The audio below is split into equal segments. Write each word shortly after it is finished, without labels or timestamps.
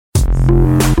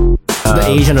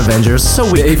Asian Avengers. So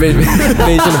weak. The Asian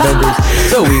Avengers.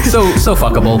 So weak. So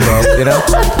fuckable, bro. You know?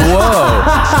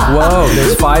 Whoa.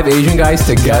 There's 5 Asian guys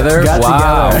together. Got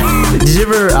together. Did you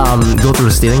ever go through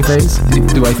a stealing phase?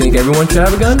 Do I think everyone should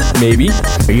have a gun? Maybe.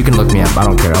 You can look me up. I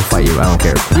don't care. I'll fight you. I don't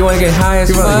care. You want to get high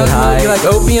as fuck? You like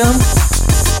opium?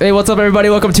 Hey, what's up, everybody?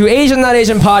 Welcome to Asian Not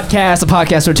Asian Podcast, a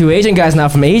podcast where 2 Asian guys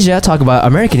not from Asia talk about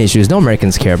American issues no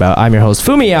Americans care about. I'm your host,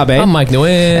 Fumi Abe. I'm Mike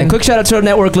Nguyen. And quick shout out to our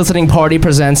network, Listening Party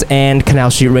Presents and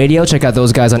Canal Street Radio. Check out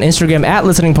those guys on Instagram at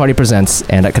Listening Party Presents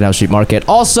and at Canal Street Market.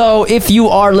 Also, if you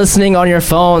are listening on your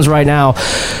phones right now,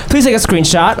 please take a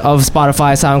screenshot of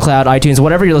Spotify, SoundCloud, iTunes,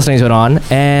 whatever you're listening to it on,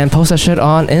 and post that shit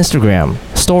on Instagram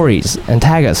stories and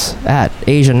tag us at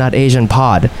Asian Not Asian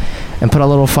Pod. And put a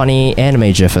little funny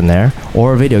anime GIF in there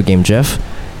or a video game GIF,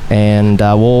 and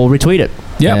we'll retweet it.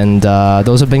 Yeah. And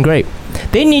those have been great.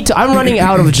 They need to. I'm running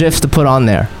out of GIFs to put on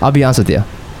there. I'll be honest with you.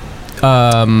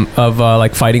 Of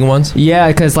like fighting ones. Yeah,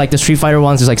 because like the Street Fighter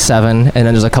ones, there's like 7, and then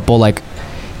there's a couple like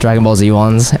Dragon Ball Z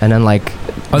ones, and then like.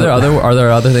 Are there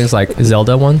other things like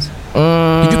Zelda ones?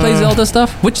 Did you play Zelda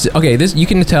stuff? This you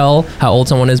can tell how old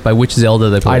someone is by which Zelda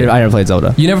they played. I never played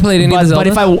Zelda. You never played any of the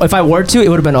Zeldas? But if I were to, it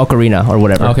would have been Ocarina or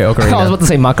whatever. Okay, Ocarina. I was about to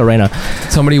say Macarena.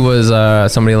 Somebody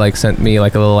like sent me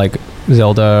like a little like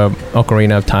Zelda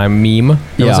Ocarina of Time meme. And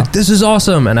I was like, this is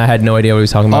awesome, and I had no idea what he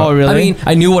was talking about. Oh, really? I mean,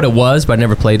 I knew what it was, but I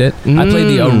never played it. I played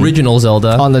the original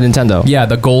Zelda on the Nintendo. Yeah,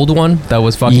 the gold one. That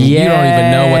was fucking. You don't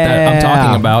even know what that I'm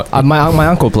talking about. My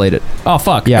uncle played it. Oh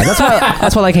fuck. Yeah,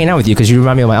 that's why I like hanging out with you, because you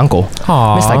remind me of my uncle.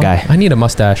 Aww, miss that guy. I need a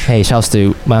mustache. Hey, shouts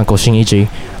to my uncle Shinichi.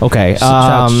 Okay,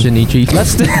 Shinichi.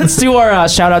 let's do our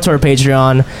shout out to our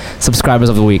Patreon subscribers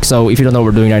of the week. So if you don't know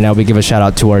what we're doing right now, we give a shout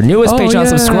out to our newest Patreon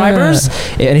subscribers.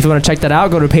 And if you want to check that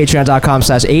out, go to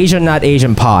patreon.com/Asian Not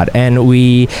Asian Pod, and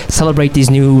we celebrate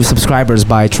these new subscribers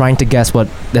by trying to guess what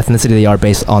ethnicity they are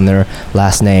based on their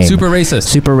last name. Super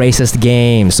racist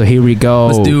game. So here we go.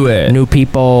 Let's do it. New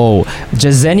people.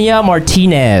 Jasenia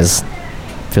Martinez,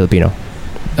 Filipino.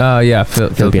 Filipino. Yeah.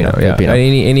 Filipino.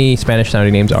 Any Spanish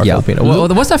sounding names are Filipino.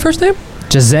 What's that first name?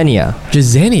 Jasenia.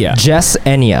 Enia.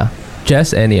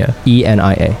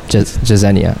 ENIA.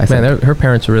 Jasenia, I think. Man, her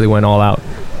parents really went all out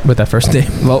with that first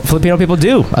name. Well, Filipino people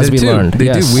do, as we learned.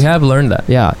 They do. We have learned that.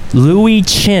 Yeah. Louis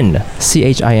Chin.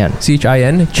 CHIN.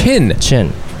 Chin.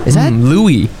 Chin. Is that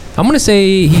Louis? I'm gonna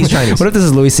say he's Chinese. What if this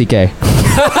is Louis C.K.?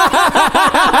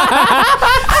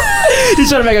 He's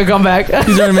trying to make a comeback.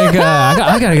 He's trying to make.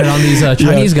 I gotta get on these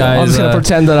Chinese guys. I'm just gonna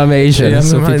pretend that I'm Asian,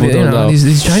 so people don't know.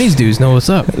 These Chinese dudes know what's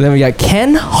up. Then we got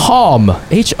Ken Hom.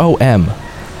 H-O-M.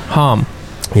 Hom.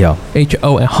 Yeah.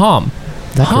 H-O-M. Hom.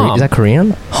 Is that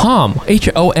Korean? Hom.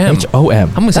 H-O-M. H-O-M.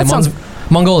 I'm gonna say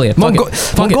Mongolian.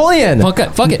 Mongolian.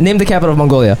 Fuck it. Name the capital of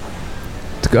Mongolia.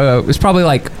 It's probably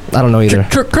like, I don't know either.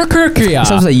 It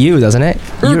sounds like you, doesn't it?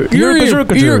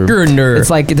 It's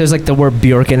like there's like the word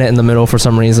Bjork in it in the middle for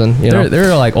some reason. You know?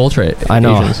 They're like ultra. I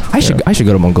know. Asians. I should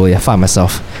go to Mongolia. Find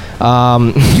myself.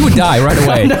 You would die right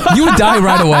away. You would die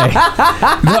right away.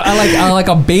 Like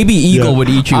a baby eagle would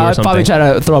eat you or something. I'd probably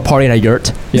try to throw a party in a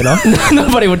yurt. You know,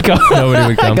 nobody would come.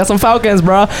 Got some falcons,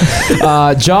 bro.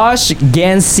 Josh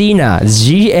Gancina.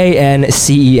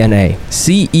 Gancena.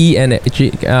 Cena.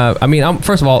 I mean,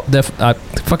 first of all,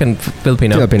 fucking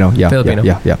Filipino. Filipino. Yeah.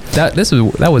 That was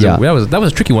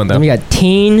a tricky one though. Then we got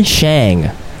Teen Shang.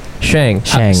 Shang.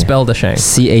 Spell the Shang.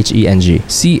 CHENG.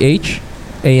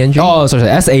 CHANG. Oh,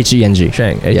 sorry. SHENG.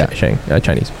 Shang. Shang.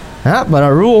 Chinese. But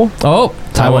our rule. Oh,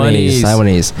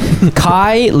 Taiwanese.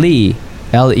 Kai Lee.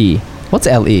 LE. What's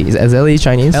LE? Is LE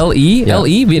Chinese? LE? Yeah.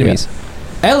 LE Vietnamese.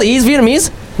 Yeah. LE is Vietnamese?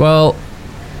 Well,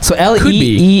 so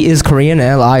LE is Korean,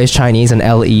 LI is Chinese, and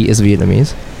LE is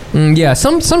Vietnamese. Yeah,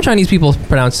 some Chinese people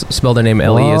spell their name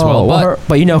LE as well.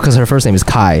 But you know, because her first name is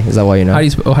Kai. Is that why you know? How do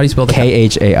you spell the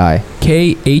KHAI?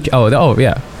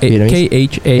 Yeah.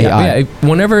 KHAI. Yeah.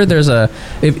 Whenever there's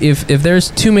if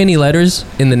there's too many letters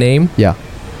in the name, yeah,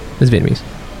 it's Vietnamese.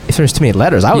 If there's too many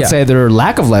letters, I would say there are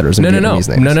lack of letters in Vietnamese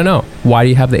names. No. Why do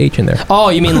you have the H in there? Oh,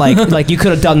 you mean like you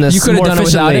could have done this? You could have done it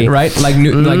without it, right? Like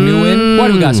Nguyen. Why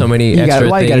do we got so many extra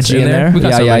things? Why you got a G in there? We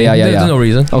got so many. There's no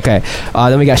reason. Okay.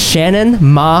 Then we got Shannon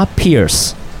Ma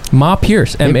Pierce. Ma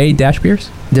Pierce. M-A-Pierce.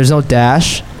 There's no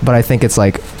dash, but I think it's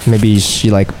like maybe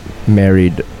she like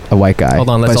married a white guy. Hold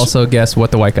on, let's also guess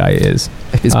what the white guy is.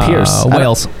 It's Pierce.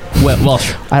 Welsh.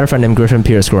 I had a friend named Griffin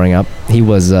Pierce growing up. He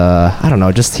was, I don't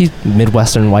know, he's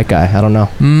Midwestern white guy. I don't know.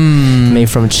 Made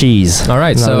from cheese. All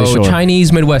right, so really sure.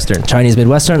 Chinese Midwestern.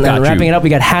 And wrapping it up, we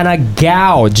got Hannah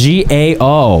Gao.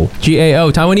 Gao.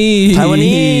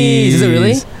 Taiwanese. Is it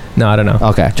really? No, I don't know.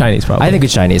 Okay. Chinese, probably. I think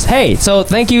it's Chinese. Hey, so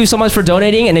thank you so much for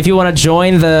donating. And if you want to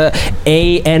join the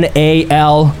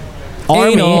ANAL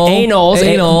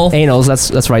Anals.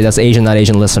 That's right. That's Asian Not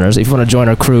Asian listeners. If you want to join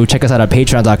our crew, check us out at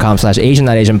patreon.com/Asian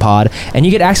Not Asian Pod, and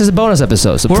you get access to bonus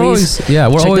episodes. So we're please,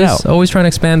 always trying to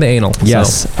expand the anal.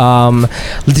 Yes, so.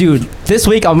 Dude. This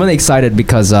week I'm really excited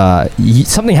because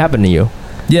something happened to you.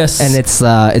 Yes, and it's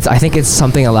I think it's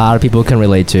something a lot of people can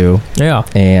relate to. Yeah,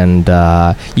 and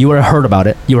you were hurt about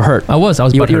it. You were hurt. I was.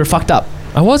 You were fucked up.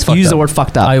 I was fucked up. You used the word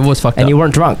fucked up. I was fucked up. And you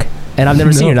weren't drunk. And I've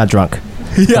never seen you not drunk.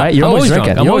 Yeah, right? You're always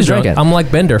drinking. I'm always drinking. I'm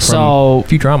like Bender from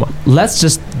Futurama. Let's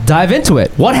just dive into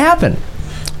it. What happened?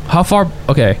 How far?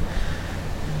 Okay.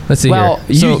 Let's see here. Well,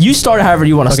 you start however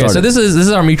you want to start. So this is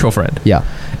our mutual friend. Yeah.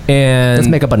 And let's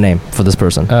make up a name for this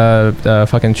person.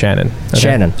 Fucking Shannon.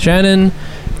 Okay.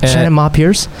 Shannon Ma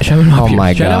Pierce? Shannon Ma Pierce. Oh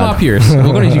my God. Shannon Ma Pierce. We're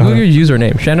going to use her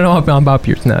name. Shannon Ma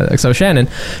Pierce. No, so Shannon,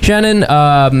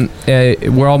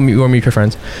 we're mutual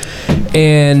friends.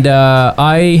 And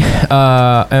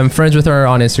I am friends with her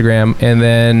on Instagram. And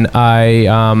then I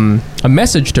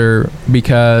messaged her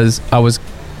because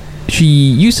she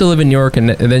used to live in New York and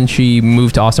then she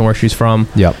moved to Austin where she's from.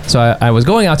 Yep. So I was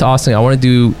going out to Austin. I want to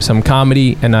do some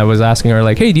comedy. And I was asking her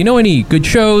like, hey, do you know any good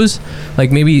shows?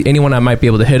 Like maybe anyone I might be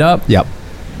able to hit up? Yep.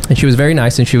 And she was very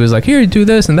nice, and she was like, "Here, do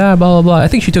this and that, blah blah blah." I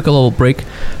think she took a little break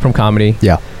from comedy.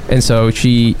 Yeah. And so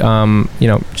she,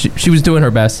 she was doing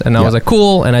her best, and I was like,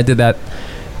 "Cool," and I did that.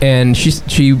 And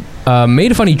she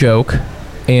made a funny joke,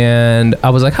 and I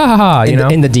was like, "Ha ha ha!"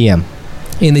 In the DM.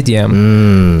 In the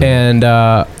DM. And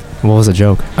what was the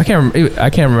joke? I can't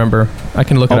remember. I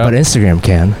can look it up. But Instagram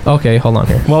can. Okay, hold on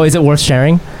here. Well, is it worth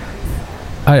sharing?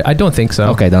 I don't think so.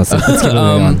 Okay, let's keep moving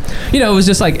on. It was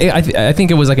just like I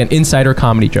think it was like an insider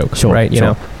comedy joke, right? You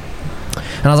know.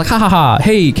 And I was like, ha ha ha!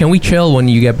 Hey, can we chill when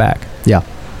you get back? Yeah.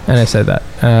 And I said that.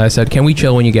 I said, can we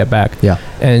chill when you get back? Yeah.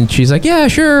 And she's like, yeah,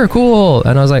 sure, cool.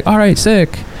 And I was like, all right,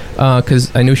 sick,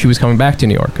 because I knew she was coming back to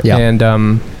New York. Yeah. And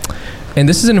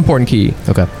this is an important key.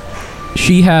 Okay.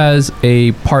 She has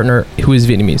a partner who is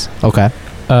Vietnamese. Okay.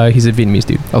 He's a Vietnamese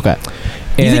dude. Okay.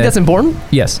 You think that's important?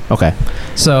 Yes. Okay.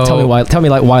 So tell me why. Tell me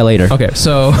why later. Okay.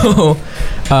 So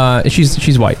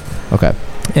she's white. Okay.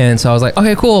 And so I was like,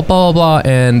 okay, cool, blah blah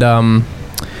blah,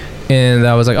 and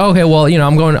I was like, oh, okay, well,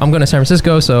 I'm going to San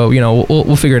Francisco, so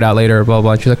we'll figure it out later, blah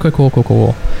blah. And she's like,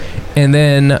 cool. And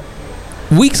then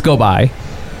weeks go by,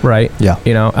 right? Yeah.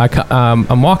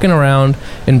 I'm walking around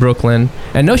in Brooklyn,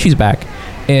 and I know she's back,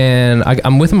 and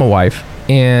I'm with my wife,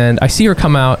 and I see her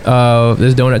come out of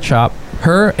this donut shop.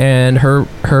 Her and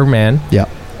her man. Yeah.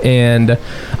 And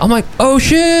I'm like, oh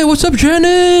shit, what's up,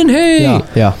 Shannon? Hey.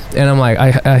 Yeah. And I'm like,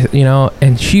 I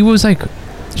and she was like,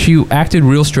 she acted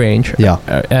real strange. Yeah.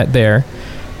 At there,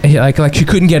 like she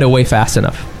couldn't get away fast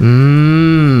enough.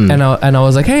 And I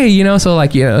was like, hey, so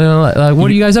like, like, what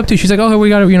are you guys up to? She's like, oh, we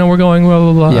got we're going, blah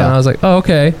blah blah. Yeah. And I was like, oh,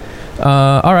 okay.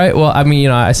 All right. Well, I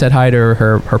mean, I said hi to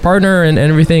her partner and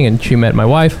everything, and she met my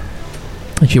wife,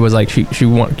 and she was like, she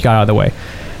got out of the way.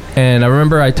 And I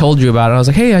remember I told you about it. I was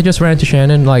like, hey, I just ran into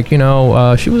Shannon. Like, she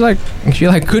was like, she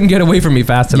like couldn't get away from me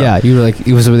fast enough. Yeah, you were like,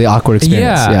 it was a really awkward experience.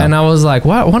 Yeah. And I was like,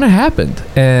 what happened?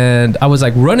 And I was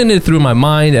like running it through my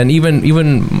mind. And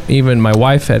even my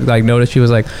wife had like noticed. She was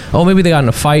like, oh, maybe they got in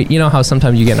a fight. You know how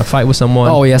sometimes you get in a fight with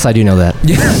someone? Oh, yes, I do know that.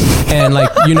 Yeah. And like,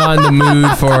 you're not in the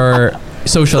mood for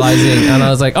socializing. And I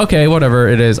was like, okay, whatever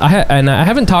it is. I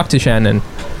haven't talked to Shannon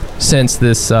since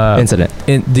this incident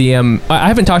in DM. I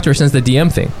haven't talked to her since the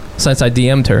DM thing. Since I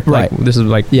DM'd her, right? Like, this is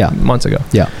like months ago.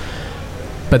 Yeah.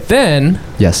 But then,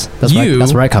 yes, that's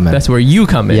where I come in. That's where you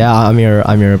come in. Yeah, I'm your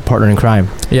partner in crime.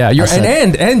 Yeah,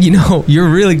 and you're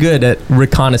really good at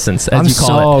reconnaissance, as you call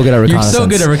it. I'm so good at reconnaissance. You're so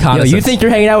good at reconnaissance. You think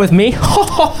you're hanging out with me?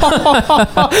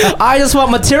 I just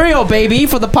want material, baby,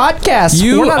 for the podcast.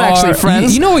 We're not actually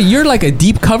friends. You know what? You're like a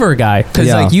deep cover guy because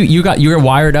like you're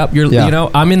wired up.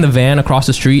 I'm in the van across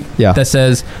the street that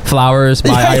says "Flowers"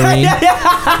 by Irene,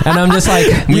 and I'm just like,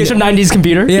 you get your '90s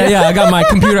computer. Yeah. I got my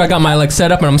computer. I got my like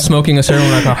setup, and I'm smoking a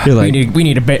cigarette. You're like, we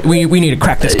need to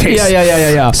crack this case.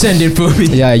 Yeah. Send it for me.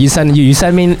 Yeah, you send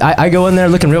me. I go in there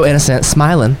looking real innocent,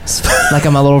 smiling like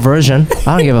I'm a little virgin.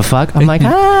 I don't give a fuck. I'm like,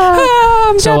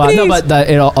 So no, but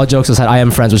all jokes aside, I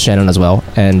am friends with Shannon as well,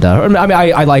 and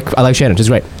I like Shannon. She's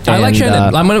great. I like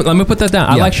Shannon. Let me put that down.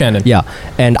 I like Shannon. Yeah,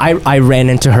 and I ran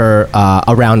into her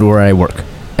around where I work.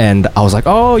 And I was like,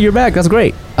 "Oh, you're back. That's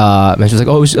great." And she was like,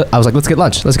 "Oh," I was like, "Let's get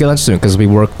lunch. Let's get lunch soon because we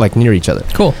work like near each other."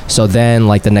 Cool. So then,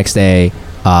 like the next day,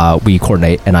 we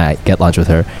coordinate and I get lunch with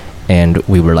her, and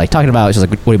we were like talking about. She's like,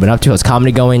 "What have you been up to? How's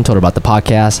comedy going?" Told her about the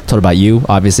podcast. Told her about you,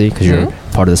 obviously, because you're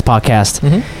part of this podcast.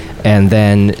 And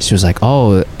then she was like,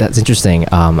 "Oh, that's interesting.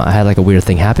 I had like a weird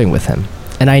thing happening with him."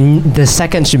 And the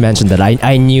second she mentioned that,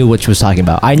 I knew what she was talking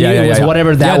about. I knew it was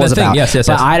whatever that was about. Yes.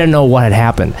 But I didn't know what had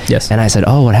happened. Yes. And I said,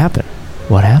 "Oh, what happened?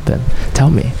 What happened? Tell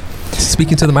me."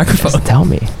 Speaking to the microphone. Just tell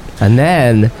me. And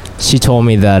then she told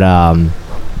me that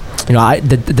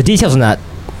the details are not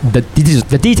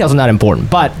the details are not important.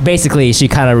 But basically, she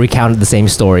kind of recounted the same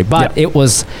story. But it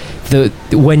was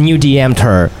when you DM'd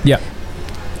her. Yeah.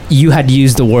 You had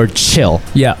used the word chill.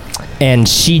 Yeah. And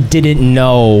she didn't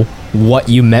know what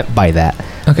you meant by that.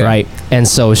 Okay. Right. And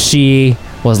so she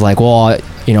was like, well,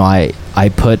 I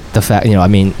put the fact, I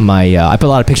put a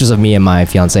lot of pictures of me and my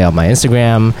fiance on my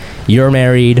Instagram. You're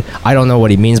married. I don't know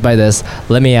what he means by this.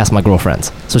 Let me ask my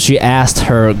girlfriends. So she asked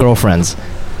her girlfriends,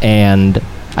 and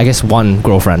I guess one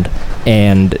girlfriend,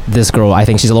 and this girl, I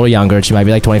think she's a little younger. She might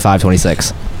be like 25,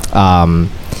 26.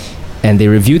 And they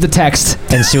reviewed the text,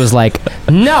 and she was like,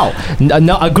 no,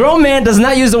 a grown man does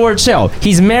not use the word chill.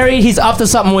 He's married. He's up to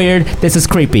something weird. This is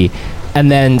creepy.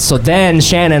 And then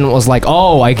Shannon was like,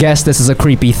 oh, I guess this is a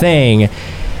creepy thing.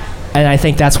 And I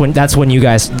think that's when you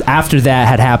guys, after that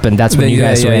had happened, that's when you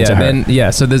guys ran into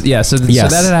her. So that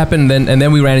had happened, and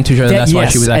then we ran into each other, and that's why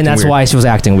she was acting weird. And that's why she was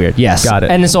acting weird. Yes. Got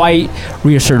it. And so I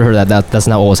reassured her that that's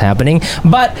not what was happening.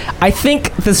 But I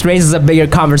think this raises a bigger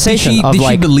conversation. Did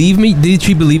she believe me? Did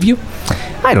she believe you?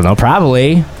 I don't know,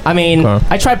 probably. I mean,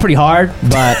 I tried pretty hard,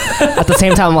 but at the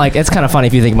same time, like, it's kind of funny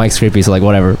if you think Mike's creepy, so like,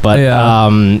 whatever. But,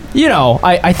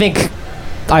 I think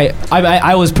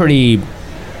I was pretty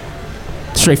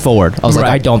straightforward. I was like,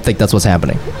 I don't think that's what's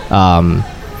happening.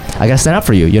 I gotta stand up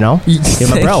for you, You're my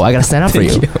bro. I gotta stand up for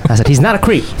you. I said, he's not a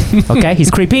creep. Okay?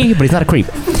 He's creepy, but he's not a creep.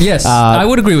 Yes, I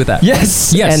would agree with that.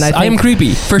 Yes. And I am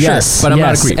creepy, for sure, but I'm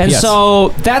not a creep. And so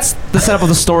that's the setup of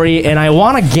the story, and I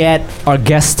want to get our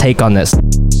guest's take on this.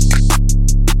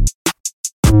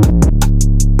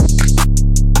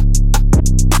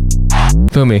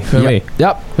 Feel me.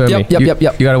 Yep. You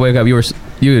gotta wake up. You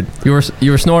were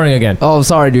snoring again. Oh,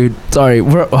 sorry, dude. Sorry.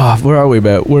 Where are we,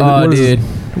 man? Dude,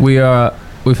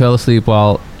 we fell asleep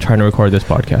while trying to record this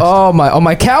podcast. Oh my! On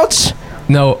my couch?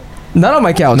 No. Not on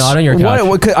my couch. Not on your couch.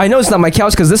 What, I know it's not my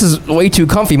couch because this is way too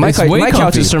comfy. My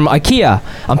couch is from IKEA.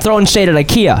 I'm throwing shade at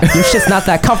IKEA. Your shit's not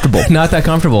that comfortable. Not that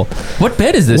comfortable. What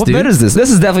bed is this, dude? What bed is this? This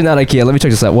is definitely not IKEA. Let me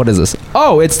check this out. What is this?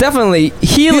 Oh, it's definitely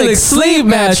Helix Sleep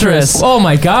Mattress. Oh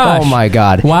my gosh. Oh my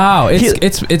god. Wow.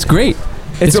 It's great.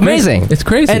 It's amazing. It's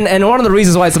crazy. And one of the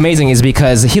reasons why it's amazing is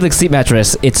because Helix Sleep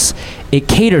Mattress, it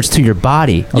caters to your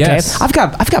body. Okay. Yes. I've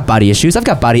got body issues. I've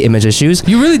got body image issues.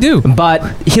 You really do. But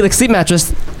Helix Sleep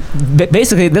Mattress,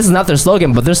 basically, this is not their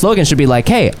slogan, but their slogan should be like,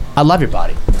 "Hey, I love your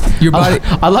body. Your body.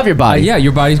 I love your body. Yeah,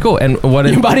 your body's cool. And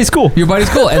your body's cool. Your body's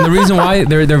cool. And the reason why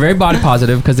they're very body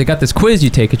positive because they got this quiz you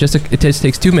take. It just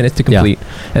takes 2 minutes to complete,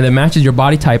 and it matches your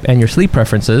body type and your sleep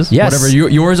preferences. Yes. Whatever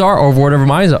yours are or whatever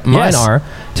mine are,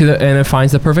 and it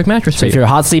finds the perfect mattress for you. If you're a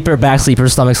hot sleeper, back sleeper,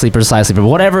 stomach sleeper, side sleeper,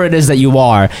 whatever it is that you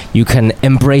are, you can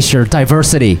embrace your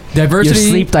diversity. Your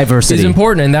sleep diversity is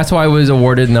important, and that's why it was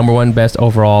awarded #1 best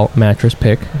overall mattress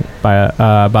pick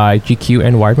by GQ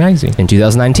and Wired magazine in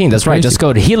 2019. That's right. Just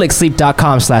go to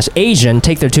helixsleep.com/Asian,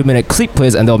 take their 2-minute sleep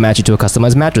quiz, and they'll match you to a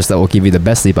customized mattress that will give you the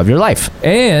best sleep of your life.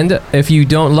 And if you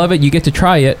don't love it, you get to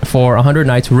try it for 100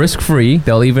 nights risk-free.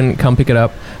 They'll even come pick it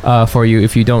up for you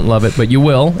if you don't love it, but you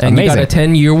will. And amazing. You got a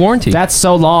 10-year warranty. That's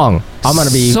so long. I'm going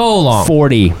to be so long.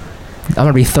 40. I'm going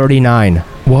to be 39.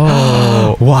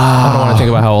 Whoa. Wow. I don't want to think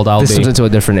about how old I'll be. This turns into a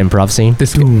different improv scene.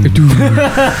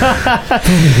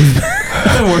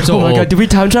 We're so old. My god, did we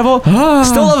time travel?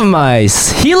 Still loving my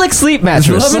Helix Sleep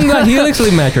Mattress. Loving that Helix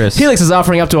Sleep Mattress. Helix is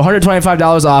offering up to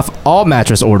 $125 off all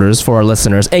mattress orders for our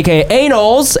listeners, aka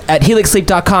Anals, at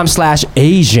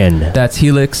helixsleep.com/Asian. That's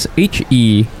Helix,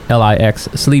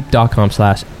 HELIX,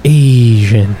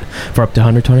 sleep.com/Asian for up to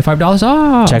 $125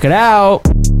 off. Check it out.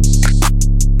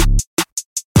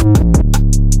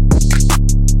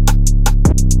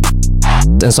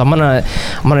 And so I'm gonna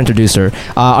introduce her.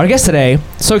 Our guest today,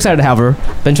 so excited to have her.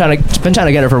 Been trying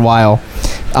to get her for a while.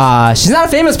 She's not a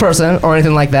famous person or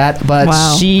anything like that, but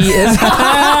she is.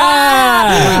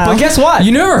 But guess what?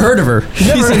 You never heard of her.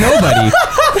 She's a nobody.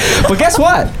 But guess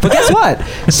what?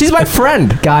 She's my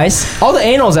friend, guys. All the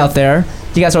anals out there,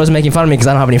 you guys are always making fun of me because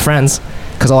I don't have any friends.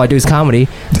 Because all I do is comedy,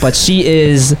 but she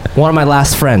is one of my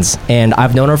last friends, and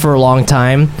I've known her for a long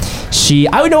time.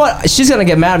 I would know what she's gonna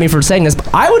get mad at me for saying this, but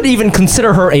I would even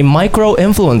consider her a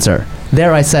micro-influencer.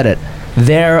 There, I said it.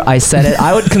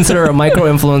 I would consider her a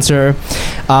micro-influencer.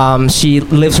 She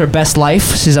lives her best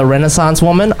life. She's a Renaissance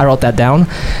woman. I wrote that down.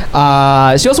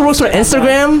 She also works for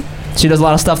Instagram. She does a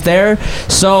lot of stuff there.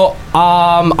 So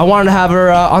I wanted to have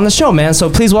her on the show, man.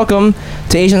 So please welcome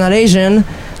to Asian Not Asian,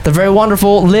 the very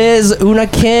wonderful Liz Una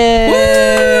Kim.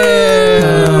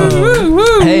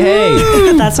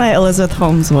 That's my Elizabeth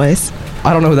Holmes voice.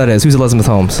 I don't know who that is. Who's Elizabeth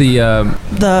Holmes?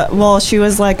 The She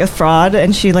was like a fraud,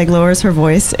 and she like lowers her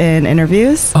voice in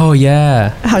interviews. oh yeah.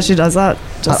 How she does that?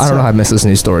 I don't know how I missed this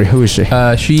news story. Who is she?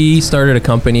 She started a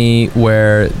company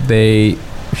where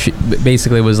she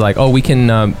basically was like, oh, we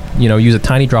can use a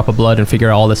tiny drop of blood and figure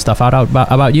all this stuff out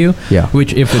about you. Yeah.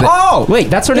 Which if Oh, wait,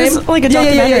 that's her There's name? like a Yeah,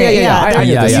 documentary. yeah. I Yeah,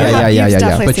 knew this. yeah, You've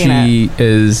definitely but seen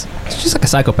it. she's like a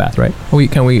psychopath, right?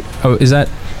 Is that?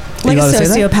 Like a allowed to say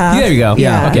that? sociopath. There you go.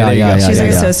 Yeah. Okay, there you go. She's yeah,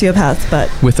 like yeah. a sociopath, but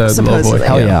With a low voice. supposedly.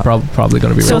 Hell yeah. Probably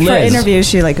going to be so real. for Liz. interviews,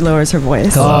 she like lowers her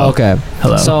voice. Hello. Oh, okay.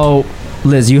 Hello. So,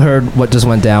 Liz, you heard what just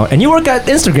went down, and you work at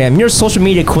Instagram. You're a social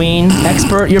media queen,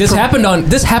 expert. You're This happened on your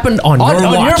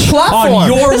watch. platform. On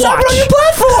your This watch. happened on your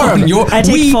platform. On your- I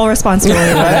take full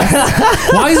responsibility.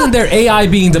 Why isn't there AI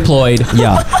being deployed?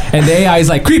 Yeah. And the AI is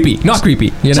like creepy, not creepy.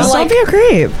 You know? Just like- don't be a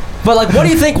creep. But like, what do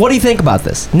you think? What do you think about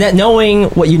this? Knowing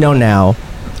what you know now,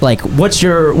 like, what's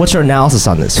your analysis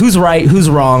on this? Who's right? Who's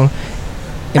wrong?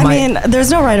 I mean,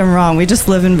 there's no right and wrong. We just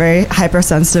live in very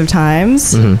hypersensitive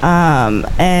times. Mhm.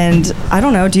 And I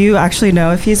don't know. Do you actually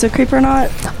know if he's a creep or not?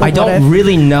 I don't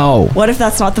really know. What if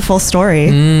that's not the full story?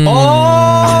 Mm.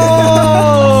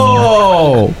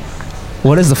 Oh!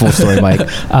 What is the full story, Mike?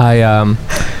 I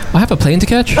have a plane to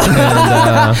catch.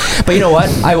 And, But you know what?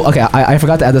 I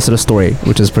forgot to add this to the story,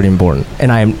 which is pretty important.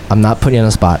 And I'm not putting you on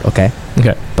the spot, okay?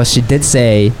 okay. But she did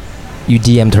say you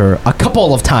DM'd her a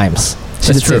couple of times. She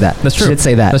That's did true. say that. That's true. She did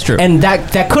say that. That's true. And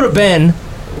that could have been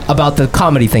about the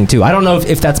comedy thing too. I don't know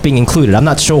if that's being included. I'm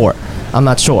not sure.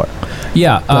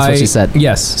 Yeah, That's what she said.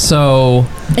 Yes. So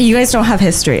You guys don't have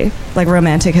history, like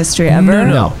romantic history ever?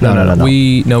 No.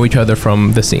 We know each other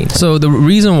from the scene. So the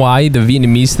reason why the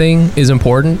Vietnamese thing is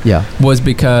important Yeah. was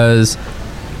because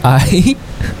I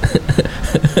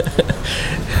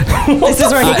This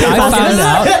is where he I found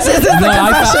out. This is the No,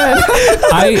 confession.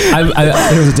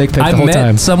 There was a dick pic I the whole met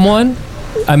time. someone.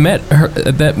 I met her.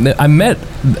 I met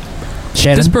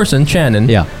Shannon. this person, Shannon.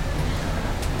 Yeah.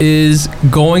 Is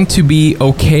going to be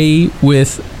okay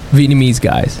with Vietnamese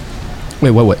guys.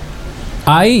 Wait. What?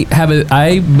 I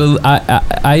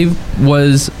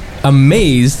was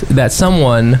amazed that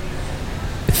someone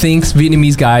thinks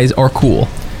Vietnamese guys are cool,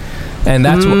 and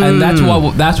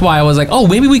that's why I was like, oh,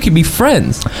 maybe we could be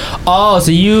friends. Oh,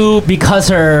 so because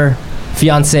her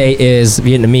fiance is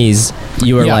Vietnamese,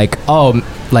 you were Yeah. like, oh,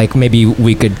 like maybe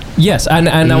we could. Yes, and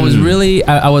I was really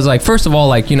I was like, first of all,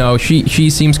 like, you know, she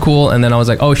seems cool, and then I was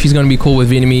like, oh, she's gonna be cool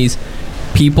with Vietnamese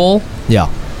people, Yeah.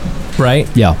 right?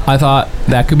 Yeah. I thought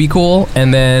that could be cool,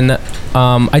 and then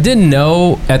I didn't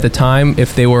know at the time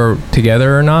if they were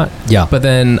together or not. Yeah. But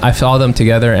then I saw them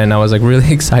together, and I was like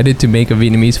really excited to make a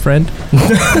Vietnamese friend.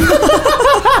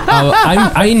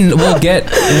 I will get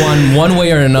one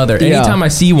way or another. Yeah. Anytime I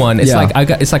see one, it's Yeah.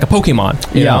 like it's like a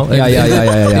Pokemon. You know?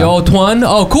 Yeah. Yo, Tuan,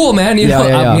 oh cool, man. You Yeah, know,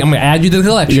 yeah, yeah. I'm gonna add you to the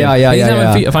collection. Yeah.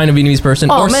 Anytime I find a Vietnamese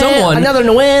person or someone. another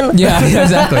Nguyen. Yeah,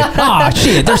 exactly.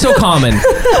 Shit, they're so common.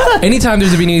 Anytime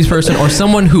there's a Vietnamese person or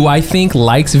someone who I think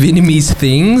likes Vietnamese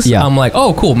things, Yeah. I'm like,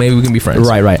 oh, cool, maybe we can be friends.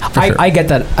 Right. For sure. I get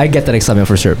that. I get that excitement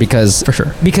for sure because For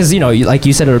sure. because like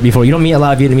you said before, you don't meet a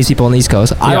lot of Vietnamese people on the East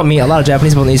Coast. I Yeah. don't meet a lot of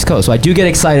Japanese people on the East Coast, so I do get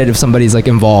excited if somebody's like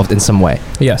involved in some way.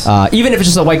 Yes. Even if it's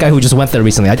just a white guy who just went there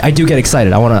recently, I do get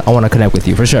excited. I wanna connect with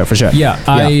you for sure. Yeah,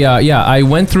 I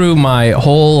went through my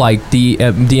whole like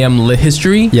DM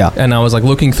history. Yeah. And I was like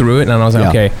looking through it, and I was like, Yeah.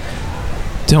 okay,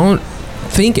 don't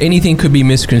think anything could be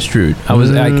misconstrued.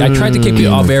 I tried to keep it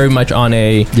all very much on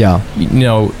a Yeah.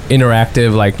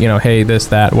 interactive, like, hey, this,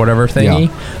 that, whatever thingy.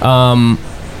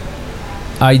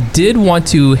 I did want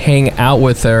to hang out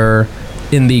with her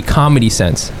in the comedy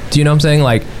sense. Do you know what I'm saying?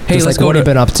 Like, hey, Just let's like, go what to have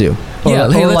you been up to? Yeah,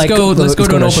 hey, let's go to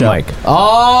an open show. mic.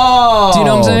 Oh, Do you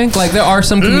know what I'm saying? Like, there are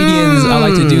some comedians I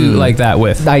like to do like that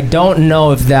with. I don't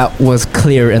know if that was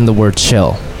clear in the word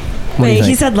chill. What do you Wait, he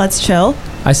think? said let's chill.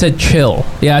 I said chill.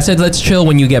 Yeah, I said let's chill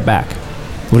when you get back.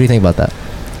 What do you think about that?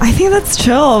 I think that's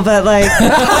chill, but like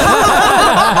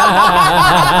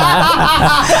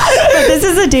but this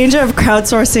is the danger of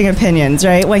crowdsourcing opinions,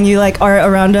 right? When you like are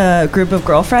around a group of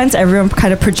girlfriends, everyone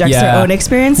kind of projects their Yeah. own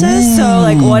experiences. So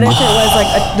like what if it was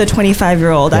like the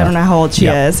 25-year-old, I Yeah. don't know how old she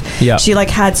Yeah. is. Yeah. She like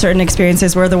had certain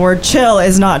experiences where the word chill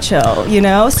is not chill, you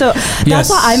know? So that's Yes.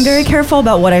 why I'm very careful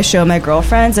about what I show my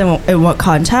girlfriends and in what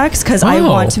context, because I Oh.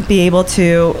 want to be able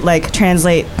to like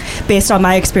translate based on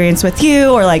my experience with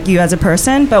you or like you as a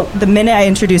person. But the minute I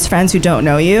introduce friends who don't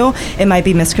know you, it might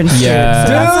be misconstrued. Yeah.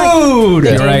 So that's like Dude! the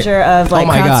You're right. danger of of like Oh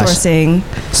my gosh. crowdsourcing.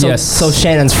 So, Yes. so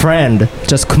Shannon's friend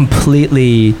just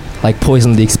completely like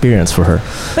poisoned the experience for her.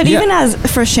 But Yeah. even as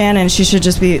for Shannon, she should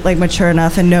just be like mature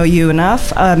enough and know you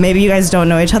enough. Maybe you guys don't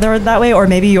know each other that way, or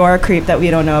maybe you are a creep that we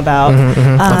don't know about.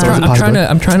 That's always a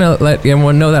I'm trying to let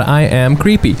everyone know that I am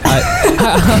creepy.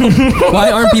 Why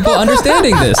aren't people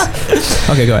understanding this?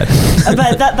 Okay, go ahead.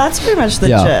 But that's pretty much the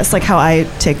Yeah. gist, like how I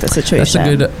take the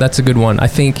situation. That's a good one. I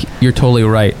think you're totally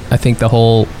right. I think the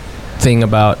whole thing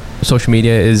about social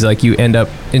media is like you end up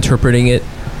interpreting it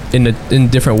in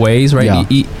different ways, right?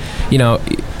 Yeah. You know,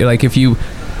 like if you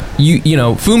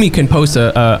know, Fumi can post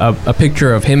a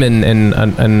picture of him and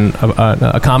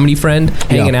a comedy friend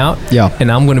hanging out, Yeah. and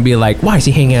I'm gonna be like, why is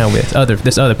he hanging out with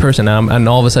this other person? And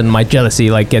all of a sudden my jealousy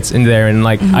like gets in there, and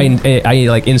like I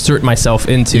like insert myself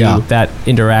into that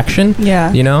interaction.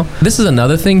 Yeah. You know, this is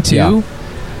another thing too. Yeah.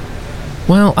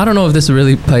 Well, I don't know if this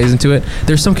really plays into it.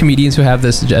 There's some comedians who have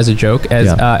this as a joke.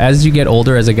 As you get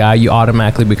older as a guy, you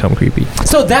automatically become creepy.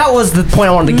 So that was the point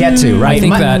I wanted to get to, right? I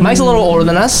think that- Mike's a little older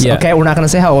than us. Yeah. Okay, we're not gonna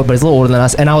say how old, but he's a little older than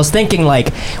us. And I was thinking,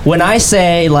 like, when I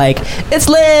say like it's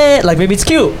lit, like maybe it's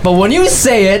cute, but when you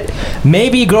say it,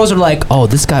 maybe girls are like, oh,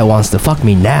 this guy wants to fuck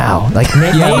me now. Like,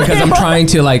 maybe Yeah, because I'm trying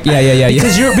to like,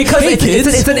 because you're because Hey, it's, kids.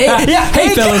 it's an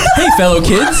Hey fellow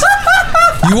kids.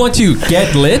 You want to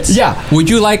get lit? Yeah. Would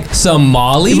you like some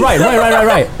Molly? Right.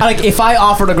 Like if I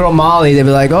offered a girl Molly, they'd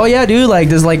be like, "Oh yeah, dude, like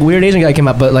this like weird Asian guy came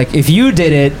up." But like if you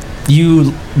did it,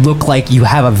 you look like you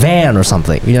have a van or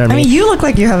something. You know what I I mean? mean, you look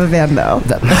like you have a van though.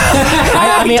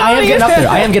 I mean, I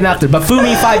am getting up there. But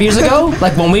Fumi 5 years ago,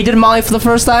 like when we did Molly for the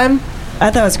first time. I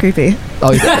thought it was creepy.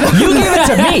 Oh, you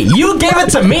gave it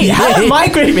to me. How am I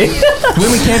creepy?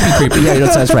 Women can be creepy. Yeah,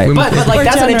 that's right. But like We're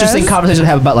that's an generous. interesting conversation to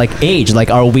have about like age.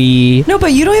 Like, are we? No,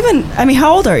 but you don't even. I mean,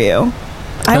 how old are you?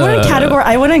 I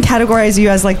wouldn't categorize you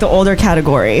as like the older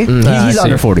category. He's I see.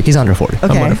 under 40. He's under 40. Okay.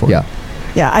 I'm under 40. Yeah.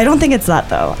 Yeah, I don't think it's that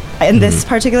though. In this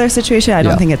particular situation, I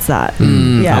don't Yeah. think it's that.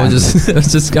 Mm, Yeah. I was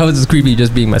just creepy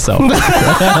just being myself.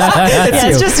 Yeah,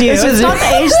 it's just you. It's not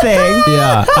the age thing.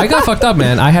 Yeah, I got fucked up,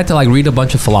 man. I had to like read a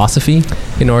bunch of philosophy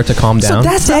in order to calm So down.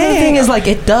 that's the other thing is like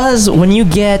it does when you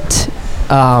get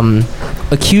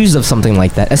accused of something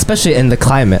like that, especially in the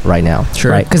climate right now.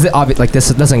 Sure. Right? Because like this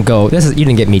doesn't go. You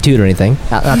didn't get Me Too'd or anything.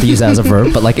 Not to use that as a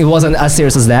verb, but like it wasn't as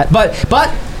serious as that. But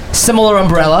similar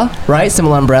umbrella, right?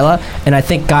 Similar umbrella, and I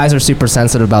think guys are super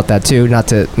sensitive about that too. Not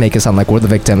to make it sound like we're the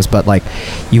victims, but like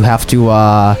you have to.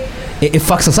 It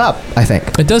fucks us up. I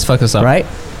think. It does fuck us up, Right?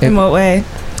 In what way?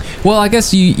 Well, I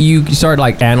guess you start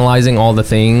like analyzing all the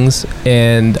things,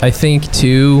 and I think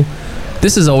too,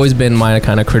 this has always been my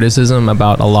kind of criticism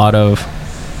about a lot of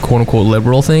quote unquote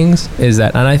liberal things, is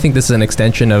that, and I think this is an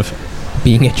extension of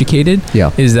being educated,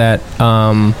 Yeah. is that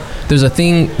there's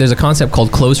a concept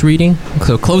called close reading.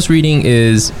 So close reading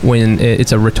is when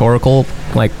it's a rhetorical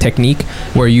like technique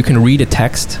where you can read a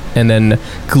text and then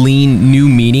glean new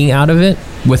meaning out of it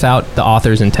without the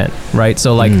author's intent, right?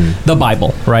 So like the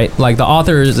Bible, right? Like the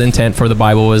author's intent for the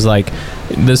Bible was like,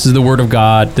 this is the word of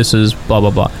God, this is blah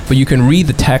blah blah, but you can read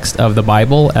the text of the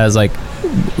Bible as like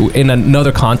in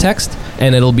another context,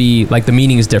 and it'll be like the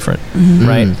meaning is different,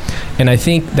 right? And I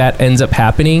think that ends up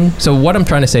happening. So what I'm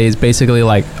trying to say is basically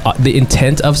like the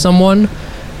intent of someone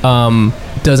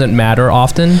doesn't matter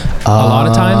often a lot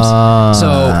of times.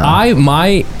 So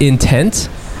my intent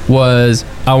was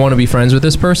I want to be friends with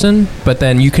this person, but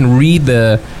then you can read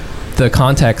the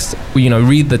context,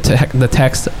 read the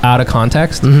text out of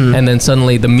context, and then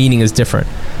suddenly the meaning is different.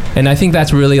 And I think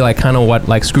that's really like kind of what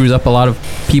like screws up a lot of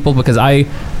people, because I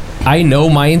know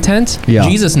my intent. Yeah.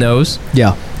 Jesus knows.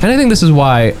 Yeah. And I think this is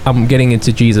why I'm getting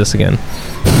into Jesus again.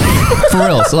 For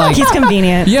real. So like He's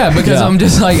convenient. yeah, because Yeah. I'm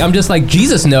just like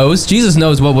Jesus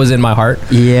knows what was in my heart.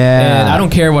 Yeah. And I don't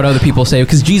care what other people say,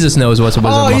 because Jesus knows what was in my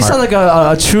Oh, heart. you sound like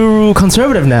a true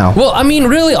conservative now. Well, I mean,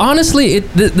 really, honestly,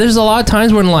 there's a lot of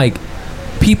times when like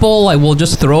people like will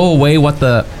just throw away what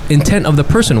the intent of the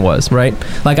person was, right?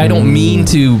 Like I don't mean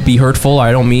to be hurtful, or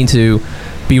I don't mean to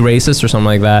be racist or something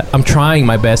like that. I'm trying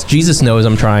my best. Jesus knows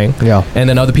I'm trying. Yeah. And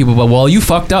then other people, well, you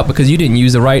fucked up because you didn't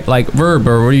use the right like verb,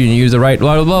 or you didn't use the right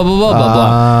blah blah blah blah blah blah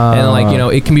blah. And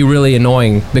like it can be really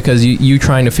annoying, because you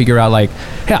trying to figure out like,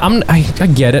 hey, I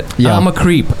get it. Yeah. I'm a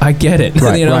creep. I get it.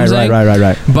 Right, you know what I'm saying?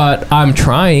 right. But I'm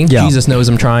trying. Yeah. Jesus knows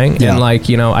I'm trying. Yeah. And like,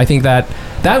 I think that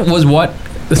was what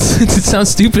it sounds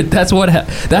stupid. That's what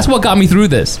got me through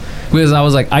this, because I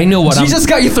was like, I know what Jesus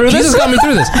got you through this? Jesus got me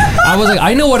through this. I was like,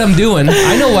 I know what I'm doing.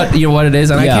 I know what it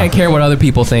is, and Yeah. I can't care what other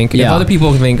people think. If Yeah. other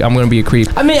people think I'm going to be a creep,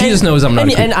 I mean, Jesus knows I'm not a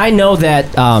creep. And I know that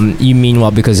you mean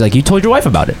well, because like you told your wife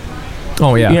about it.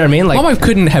 Oh yeah, You know what I mean? Like- my wife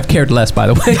couldn't have cared less. By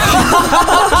the way,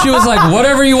 She was like,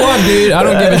 whatever you want, dude. I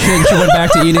don't give a shit. And she went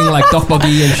back to eating like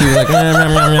tteokbokki, and she was like, yum,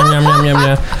 yum, yum, yum, yum, yum, yum,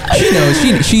 yum. She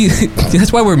knows. She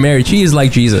that's why we're married. She is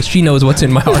like Jesus. She knows what's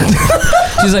in my heart.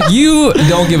 She's like, you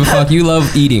don't give a fuck. You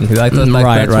love eating. Like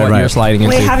that's what you're sliding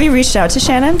into. Wait, have you reached out to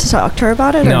Shannon to talk to her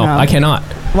about it? No, or no? I cannot.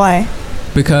 Why?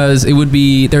 Because it would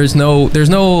be there's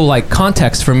no like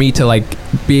context for me to like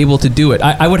be able to do it.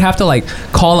 I would have to like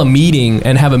call a meeting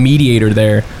and have a mediator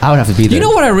there. I would have to be there. You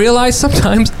know what I realize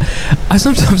sometimes?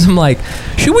 I'm like,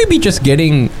 should we be just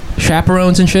getting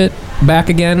chaperones and shit back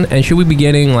again? And should we be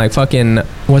getting like fucking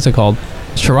what's it called?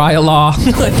 Sharia law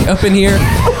like up in here?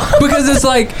 Because it's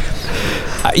like,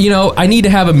 you know, I need to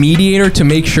have a mediator to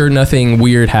make sure nothing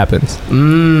weird happens. You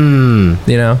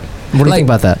know? What do you think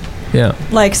about that? Yeah.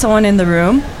 Like someone in the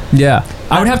room? Yeah.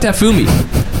 I would have to have Fumi.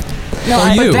 No,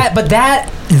 Or you. But that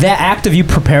act of you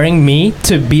preparing me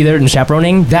to be there and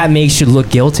chaperoning, that makes you look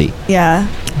guilty. Yeah.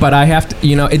 But I have to,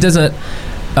 you know, it doesn't.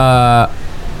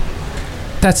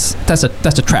 That's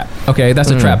a trap. Okay,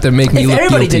 that's a trap that make me If look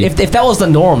everybody guilty. did, if that was the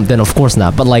norm, then of course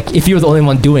not. But like, if you're the only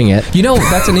one doing it, You know,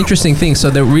 that's an interesting thing.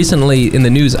 So that recently in the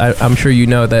news, I'm sure you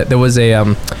know that there was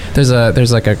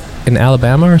there's like in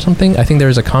Alabama or something. I think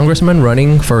there's a congressman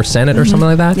running for Senate or something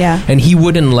like that. Yeah. And he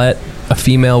wouldn't let a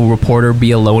female reporter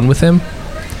be alone with him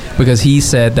because he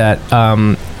said that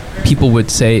people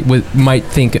might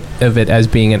think of it as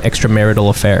being an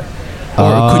extramarital affair.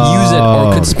 Or could use it,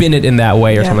 or could spin it in that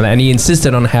way, or something like that. And he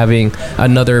insisted on having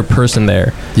another person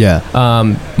there. yeah.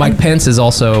 Mike Pence is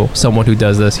also someone who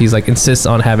does this. He's like insists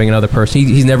on having another person.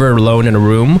 He's never alone in a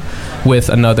room with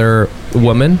another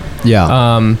woman.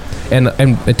 Yeah.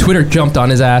 And Twitter jumped on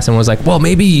his ass and was like, well,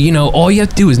 maybe, you know, all you have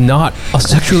to do is not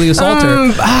sexually assault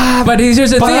her. But here's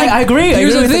the thing. I agree.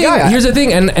 Here's the thing. Here's the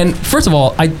thing. And first of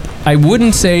all, I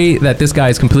wouldn't say that this guy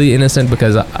is completely innocent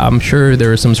because I'm sure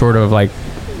there is some sort of like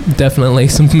definitely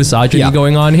some misogyny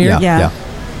going on here. Yeah.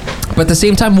 But at the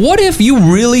same time, what if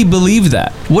you really believe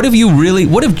that? What if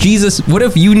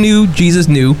you knew Jesus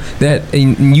knew that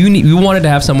and you wanted to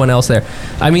have someone else there?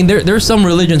 I mean, there's some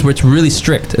religions where it's really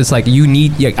strict. It's like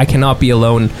I cannot be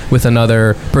alone with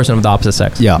another person of the opposite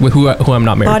sex. Yeah. With who I'm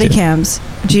not married Body to. cams.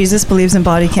 Jesus believes in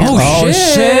body cams. Oh,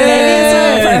 shit.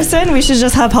 Maybe it's a person. We should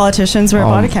just have politicians wear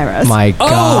body cameras. My God.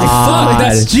 Oh, fuck,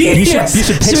 that's genius. You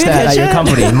should pitch Should we that pitch at your it?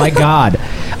 company. My God.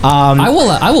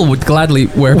 I would gladly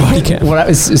wear a body cam. When I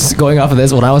was going off of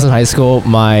this, when I was in high school,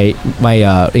 my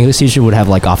English teacher would have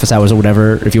like office hours or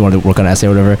whatever if you wanted to work on an essay or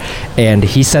whatever, and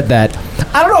he said that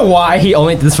I don't know why he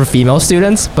only did this for female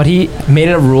students, but he made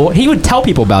it a rule. He would tell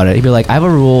people about it. He'd be like, I have a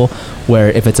rule where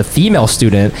if it's a female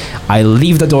student, I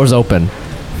leave the doors open.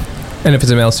 And if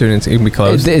it's a male student, it can be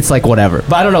closed. It's like whatever,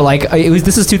 but I don't know. Like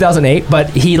this is 2008, but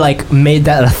he like made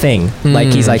that a thing. Like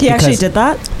he's like he actually because- did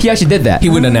that? He actually did that. He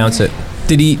wouldn't announce it.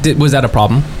 Was that a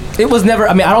problem? It was never.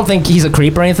 I mean, I don't think he's a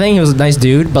creep or anything. He was a nice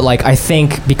dude, but like I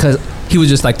think because He was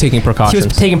just like taking precautions. he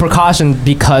was taking precaution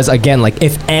because again, like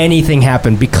if anything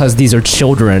happened, because these are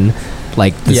children,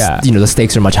 like the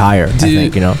stakes are much higher. I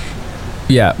think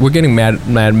Yeah, we're getting mad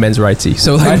men's rightsy.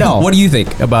 So like, I know. What do you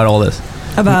think about all this?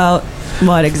 About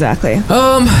what exactly?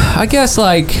 I guess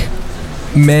like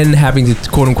men having to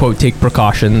quote unquote take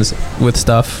precautions with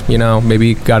stuff. You know,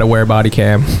 maybe got to wear a body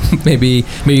cam. maybe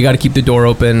you got to keep the door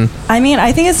open. I mean,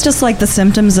 I think it's just like the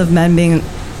symptoms of men being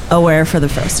aware for the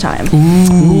first time.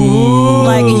 Ooh.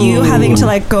 Like you having to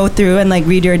like go through and like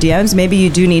read your DMs. Maybe you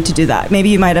do need to do that. Maybe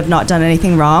you might have not done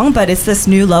anything wrong, but it's this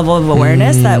new level of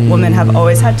awareness that women have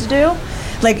always had to do.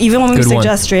 Like even when we Good one.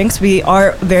 suggest drinks, we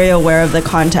are very aware of the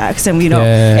context, and we don't.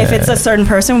 If it's a certain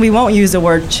person, we won't use the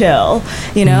word chill,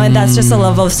 and that's just a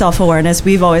level of self-awareness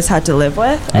we've always had to live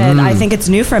with, and I think it's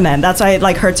new for men. That's why it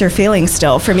like hurts your feelings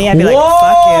still. For me, I'd be like,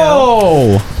 fuck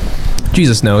you.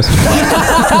 Jesus knows.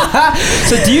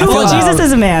 So do you? Well, Jesus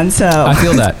is a man, so I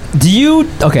feel that. Do you?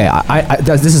 Okay,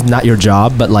 this is not your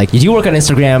job, but like, you work on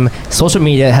Instagram. Social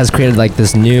media has created like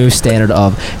this new standard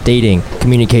of dating,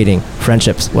 communicating,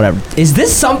 friendships, whatever. Is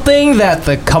this something that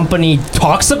the company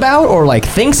talks about, or like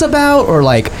thinks about, or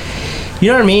like, you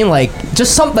know what I mean? Like,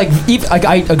 just something like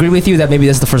I agree with you that maybe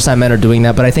this is the first time men are doing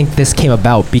that, but I think this came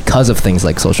about because of things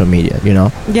like social media.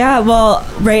 Yeah, well,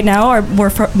 right now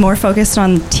we're more focused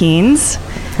on teens.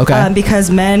 Okay. Because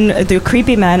the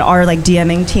creepy men are like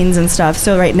DMing teens and stuff.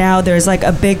 So right now there's like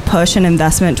a big push and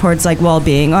investment towards like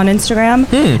well-being on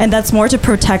Instagram. And that's more to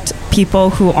protect people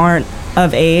who aren't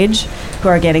of age who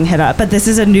are getting hit up. But this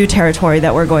is a new territory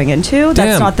that we're going into.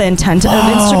 That's not the intent of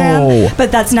Instagram,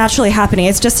 but that's naturally happening.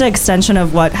 It's just an extension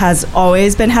of what has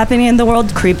always been happening in the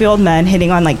world. Creepy old men hitting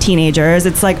on like teenagers.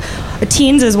 It's like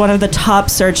teens is one of the top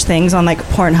search things on like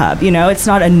Pornhub. It's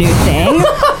not a new thing.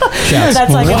 Chefs.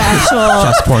 That's like an actual.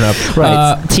 Chefs Pornhub.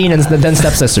 Right. Teen and then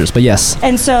stepsisters, but yes.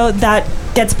 And so that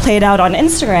gets played out on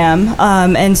Instagram.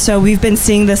 And so we've been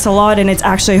seeing this a lot, and it's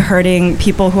actually hurting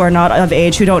people who are not of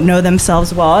age, who don't know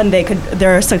themselves well, and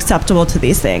they're susceptible to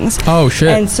these things. Oh shit.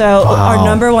 And so Wow. our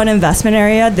number one investment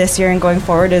area this year and going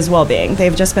forward is well-being.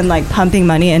 They've just been like pumping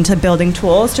money into building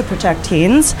tools to protect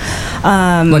teens.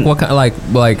 Like what kind?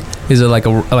 Like is it like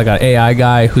an AI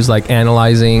guy who's like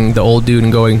analyzing the old dude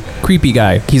and going, creepy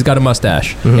guy, he's got a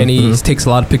mustache and he takes a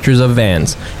lot of pictures of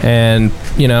vans, and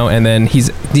and then he's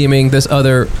DMing this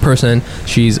other person,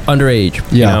 she's underage,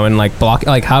 and like block,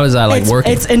 like how is that like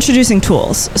working? It's introducing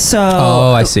tools. So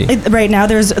I see. Right now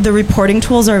the reporting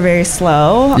tools are very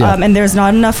slow, and there's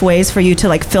not enough ways for you to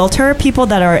like filter people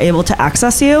that are able to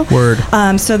access you. Word.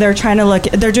 So they're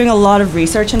doing a lot of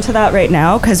research into that right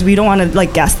now, because we don't want to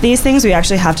like guess these things. We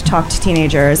actually have to talk to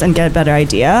teenagers and get a better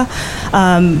idea.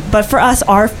 But for us,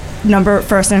 our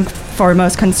first and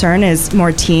foremost concern is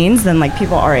more teens than like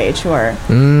people our age who are.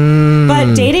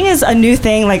 But dating is a new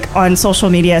thing like on social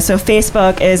media. So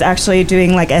Facebook is actually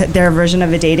doing like their version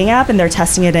of a dating app, and they're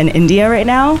testing it in India right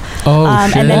now. Shit.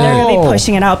 And then they're going to be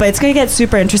pushing it out. But it's going to get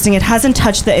super interesting. It hasn't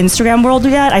touched the Instagram world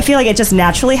yet. I feel like it just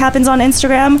naturally happens on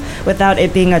Instagram without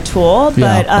it being a tool.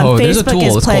 But Facebook there's a tool.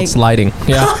 is It's playing called sliding.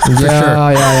 Yeah, for sure.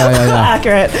 Yeah.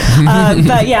 accurate.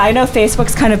 But yeah, I know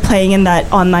Facebook's kind of playing in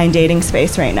that online dating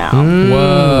space right now.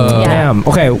 Whoa. Yeah. Damn.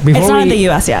 Okay. It's not in the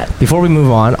U.S. yet. Before we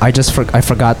move on, I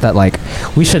forgot that like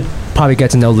we should probably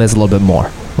get to know Liz a little bit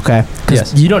more. Okay.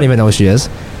 Yes. You don't even know who she is,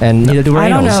 and neither do I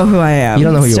don't know who I am. You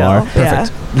don't know who you still. are. Yeah.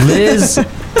 Perfect. Liz.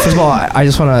 First of all, I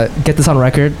just want to get this on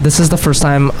record. This is the first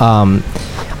time.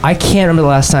 I can't remember the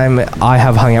last time I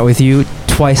have hung out with you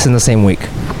twice in the same week.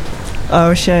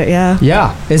 Oh shit! Yeah.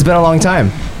 Yeah, it's been a long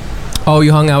time. Oh,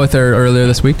 you hung out with her earlier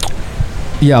this week?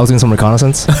 Yeah, I was doing some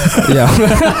reconnaissance. Yeah.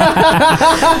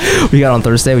 We got on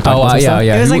Thursday. We talked about some stuff.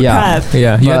 yeah. It was like prep.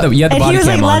 Yeah, you had the And body he was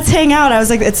like, cam on. "Let's hang out." I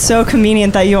was like, "It's so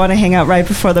convenient that you want to hang out right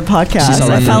before the podcast." She's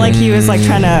I felt like he was like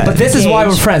trying to. But this is why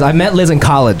we're engage. friends. I met Liz in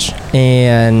college,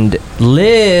 and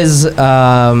Liz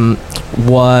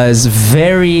was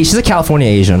she's a California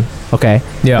Asian, okay?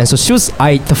 Yeah. And so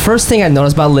the first thing I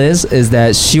noticed about Liz is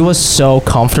that she was so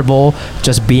comfortable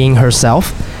just being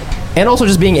herself, and also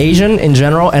just being Asian in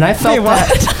general, and I felt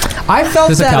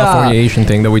This is a California Asian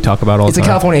thing that we talk about all the it's a time.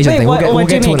 California Asian Wait, thing. what We'll do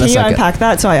get you to mean? it in a Can you second. unpack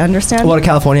that so I understand? What a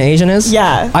California Asian is?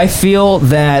 Yeah. I feel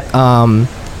that, and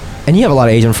you have a lot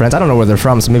of Asian friends. I don't know where they're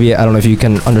from, so maybe I don't know if you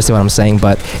can understand what I'm saying.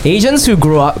 But Asians who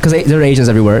grew up, because there are Asians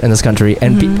everywhere in this country,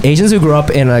 and Asians who grew up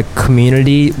in a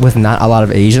community with not a lot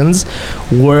of Asians,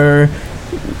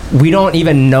 we don't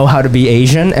even know how to be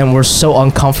Asian, and we're so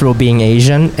uncomfortable being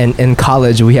Asian. And in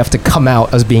college, we have to come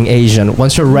out as being Asian.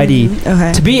 Once you're ready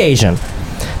to be Asian,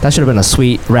 that should have been a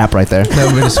sweet rap right there. That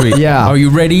would have been sweet. Yeah. Are you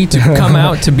ready to come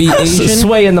out to be Asian?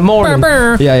 Sway in the morning.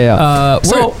 Brr, brr. Yeah.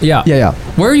 Yeah.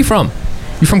 Where are you from?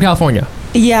 You're from California.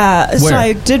 Yeah, so Where?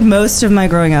 I did most of my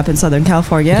growing up in Southern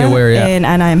California. Okay, where are you at? In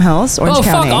Anaheim Hills, Orange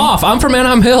County. Fuck off! I'm from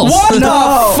Anaheim Hills. What the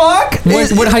fuck?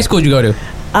 What high school did you go to?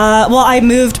 Well, I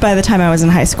moved by the time I was in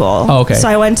high school. Oh, okay. So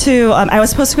I went to. I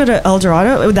was supposed to go to El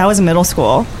Dorado. That was middle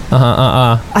school.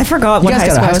 I forgot You what guys high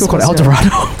got school a I high was school called El supposed to.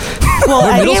 Dorado? Well,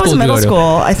 What I middle think it was school did you middle go to?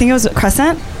 school. I think it was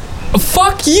Crescent.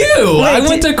 Fuck you! I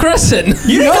went to Crescent. I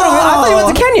thought you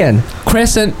went to Kenyon.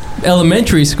 Crescent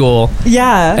Elementary School,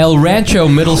 Yeah. El Rancho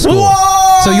Middle School.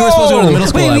 So you were supposed to go to the middle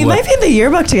school. Wait, we might be in the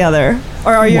yearbook together.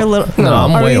 Or are you a little? No,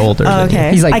 I'm are way older Oh, than you.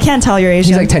 okay. He's like- I can't tell your age.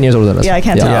 He's like 10 years older than us. Yeah, I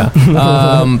can't tell. Yeah.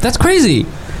 That's crazy.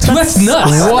 That's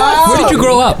nuts. Wow. Where did you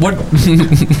grow up? What? What street?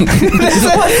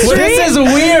 This is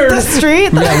weird. The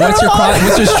street? Yeah. What's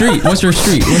your street? What's your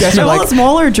street? guys are Well, like- it's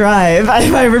Moeller Drive, if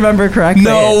I remember correctly.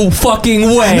 No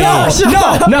fucking way. No.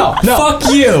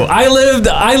 Fuck you. I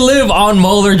live on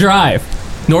Moeller Drive.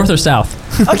 North or south?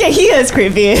 Okay, he is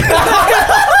creepy. That's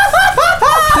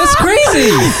crazy.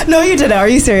 No, you didn't. Are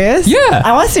you serious? Yeah.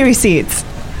 I want to see receipts.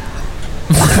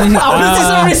 I want to see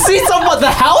some receipts on what,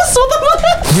 the house? What the fuck?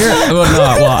 Here,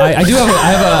 I do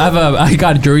have I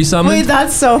got a jury summons. Wait,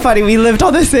 that's so funny. We lived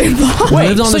on the same block. We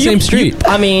lived on the same street.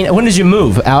 I mean, when did you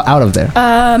move out of there?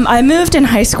 I moved in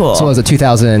high school. So was it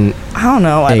 2008, I don't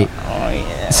know.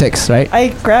 6, right? I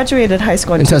graduated high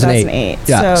school in 2008.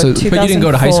 Yeah, so- so But you didn't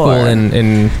go to high school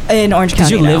in Orange Did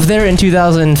County. you live there in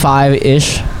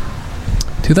 2005-ish?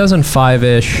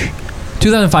 2005-ish.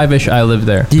 2005-ish, I lived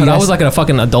there. Do you But I guys- was like a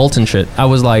fucking adult and shit. I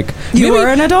was like... You were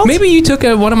an adult? Maybe you took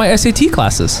one of my SAT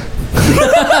classes.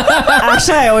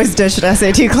 Actually, I always ditched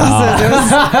SAT classes. It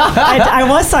was, I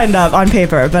was signed up on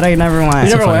paper, but I never went.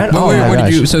 You never went? Where Oh my did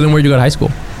gosh. you... So then where'd you go to high school?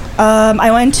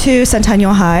 I went to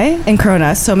Centennial High in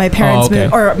Corona. So my parents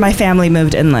moved, or my family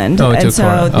moved inland. Oh, and so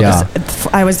Corona.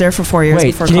 I was there for 4 years.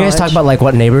 Wait, before can you guys college. talk about like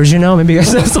what neighbors you know? Maybe you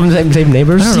guys have some same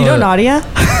neighbors. Do you know Nadia?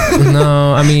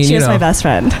 No, I mean, She you was know, my best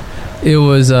friend. it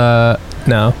was no,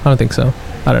 I don't think so.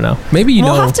 I don't know. Maybe you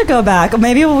We'll know. have to go back.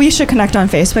 Maybe we should connect on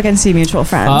Facebook and see mutual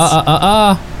friends.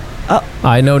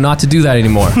 I know not to do that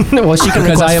anymore. Well, she can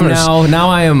Because request I am first. now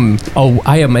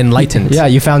I am enlightened. Yeah,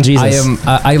 you found Jesus.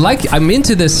 I'm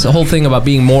into this whole thing about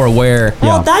being more aware.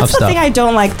 Well, of that's the stuff. thing I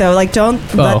don't like, though. Like, don't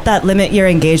let that limit your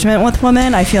engagement with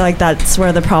women. I feel like that's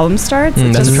where the problem starts.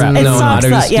 That's a trap. It No, sucks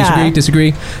that,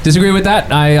 disagree with that.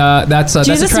 That's a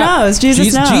Jesus trap. knows.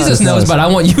 Jesus knows. Jesus knows, but I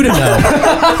want you to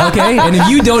know. Okay, and if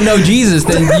you don't know Jesus,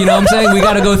 then you know what I'm saying, we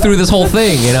got to go through this whole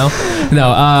thing. You know,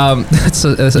 no.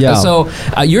 So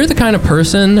you're the kind of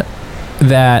person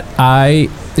that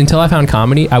until I found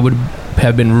comedy, I would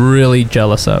have been really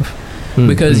jealous of,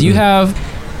 because you have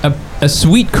a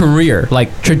sweet career,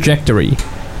 like trajectory.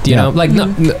 Do you know, like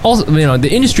also, you know,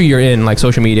 the industry you're in, like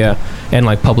social media and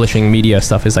like publishing media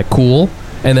stuff, is like cool.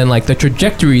 And then like the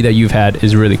trajectory that you've had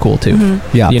is really cool too.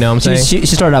 Yeah, you know what I'm saying? She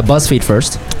started at BuzzFeed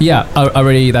first. Yeah,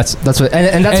 already that's what,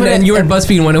 and that's what. And you were at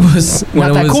BuzzFeed when it was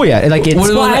not that cool yet. Like it's.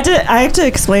 Well, I had to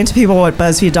explain to people what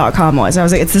BuzzFeed.com was. I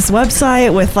was like, it's this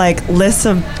website with like lists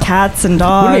of cats and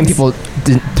dogs. What do you mean people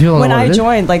know when what I it is?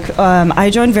 joined, I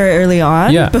joined very early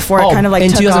on. Yeah. Before it kind of like in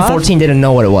took 2014 off. didn't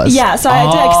know what it was. Yeah, so I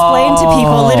had to explain to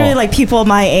people, literally like people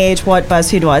my age, what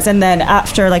BuzzFeed was. And then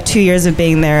after like 2 years of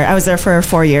being there, I was there for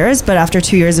 4 years, but after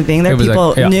 2 years of being there,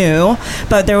 people knew.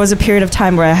 But there was a period of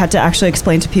time where I had to actually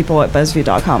explain to people what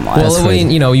BuzzFeed.com was. Well, I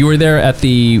mean, you know, you were there at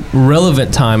the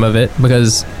relevant time of it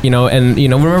because, you know, and, you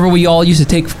know, remember we all used to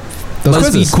take Those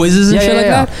BuzzFeed quizzes and shit like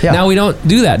that? Yeah. Now we don't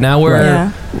do that. Now we're,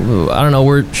 I don't know,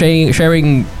 we're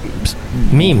sharing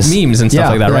memes and stuff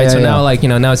like that, right? So now, like, you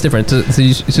know, now it's different. So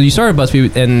you started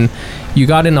BuzzFeed and you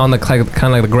got in on the kind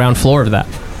of like the ground floor of that.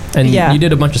 And you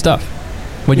did a bunch of stuff.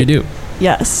 What'd you do?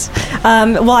 Yes.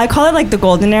 Well, I call it like the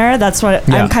golden era. That's what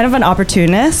I'm kind of an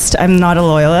opportunist. I'm not a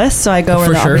loyalist, so I go where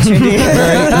the opportunity is.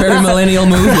 very millennial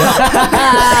move.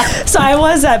 Yeah. So I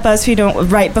was at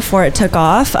BuzzFeed right before it took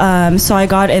off. So I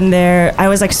got in there. I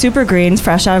was like super green,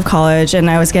 fresh out of college, and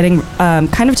I was getting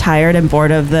kind of tired and bored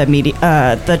of the media,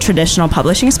 the traditional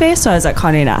publishing space. So I was at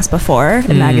Condé Nast before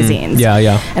in magazines. Yeah,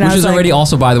 yeah. And which is like, already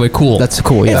also, by the way, cool. That's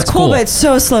cool. Yeah, it's cool, but it's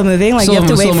so slow moving. Like you have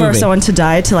to wait for someone to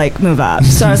die to like move up.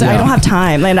 So I was like, I don't have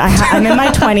time, and I'm in my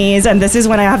 20s, and this is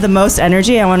when I have the most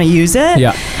energy. I want to use it.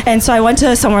 Yeah. And so I went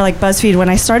to somewhere like BuzzFeed. When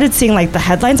I started seeing like the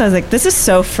headlines, I was like, this is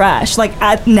so fresh. Like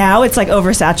now it's like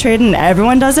oversaturated and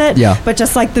everyone does it. Yeah. But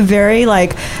just like the very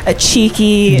like a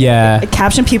cheeky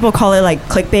caption, people call it like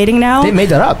clickbaiting now. They made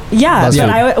that up. Yeah.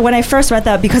 But when I first read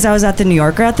that, because I was at the New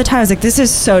Yorker at the time, I was like, this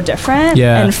is so different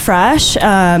and fresh.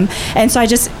 And so I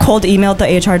just cold emailed the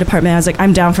HR department. I was like,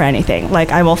 I'm down for anything.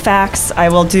 Like I will fax. I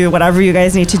will do whatever you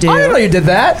guys need to do. I didn't know you did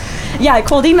that. Yeah, I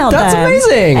cold emailed them. That's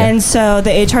amazing. And so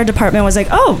the HR department was like,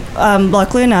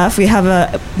 luckily enough, we have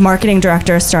a marketing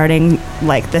director starting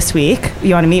like this week.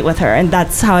 You want to meet with her? And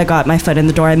that's how I got my foot in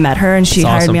the door. I met her and she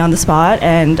hired me on the spot,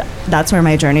 and that's where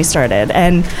my journey started.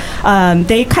 And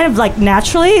they kind of like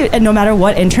naturally, and no matter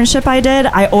what internship I did,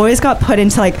 I always got put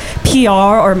into like PR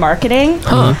or marketing.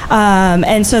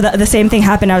 And so the same thing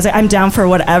happened. I was like, I'm down for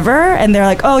whatever. And they're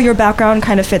like, oh, your background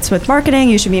kind of fits with marketing.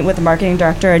 You should meet with the marketing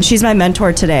director. And she's my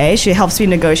mentor today. She helps me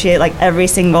negotiate like every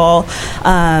single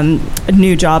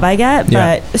new job I get.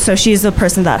 But so she's the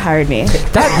person that hired me.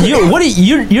 That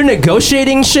you're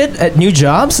negotiating shit at new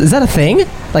jobs? Is that a thing?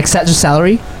 Like just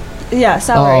salary? Yeah,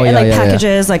 salary and like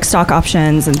packages, like stock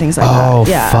options and things like that. Oh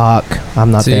fuck!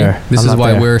 I'm not there. This is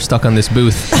why we're stuck on this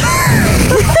booth.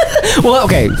 Well,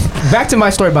 okay. Back to my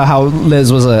story about how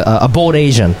Liz was a bold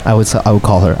Asian. I would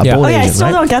call her a bold Asian. I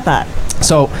still don't get that.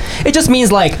 So it just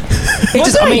means like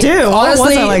I do?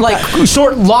 Honestly,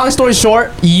 long story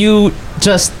short, you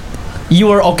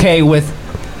were okay with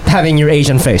having your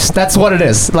Asian face. That's what it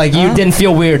is. Like you didn't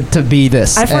feel weird to be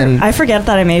this. I forget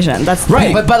that I'm Asian. That's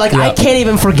right. But like I can't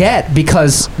even forget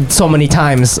because so many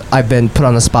times I've been put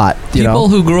on the spot. People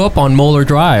who grew up on Moeller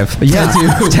Drive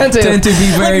tend to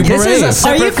be very brave.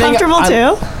 Are you comfortable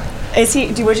too? Is he?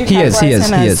 Would you categorize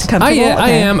him as comfortable? I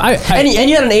am. And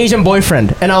you had an Asian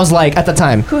boyfriend, and I was like, at the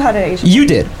time, who had an Asian? You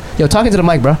did. Yo, talking to the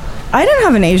mic, bro. I didn't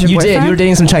have an Asian boyfriend. You did. You were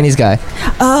dating some Chinese guy.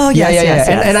 Oh, yes.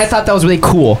 And I thought that was really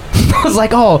cool. I was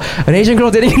like, oh, an Asian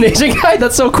girl dating an Asian guy?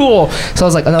 That's so cool. So I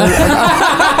was like,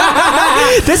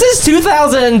 this is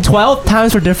 2012.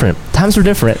 Times were different.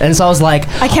 And so I was like,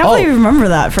 I can't believe you remember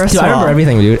that, first of all. I remember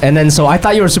everything, dude. And then so I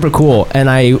thought you were super cool, and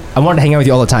I wanted to hang out with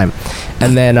you all the time.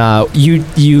 And then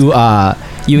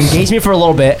You engaged me for a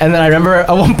little bit, and then I remember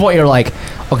at one point you're like,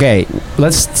 "Okay,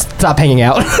 let's stop hanging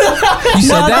out." You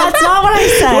said No, that? that's not what I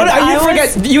said. What, I you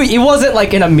forget? It wasn't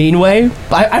like in a mean way.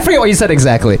 I forget what you said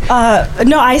exactly.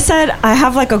 No, I said I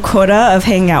have like a quota of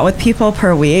hanging out with people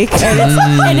per week,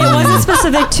 and it wasn't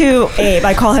specific to Abe.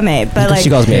 I call him Abe, but like she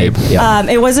calls me Abe. Yeah.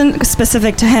 it wasn't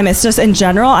specific to him. It's just in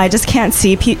general. I just can't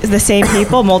see the same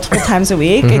people multiple times a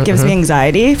week. It gives me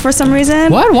anxiety for some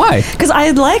reason. What? Why? Because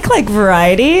I like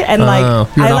variety and like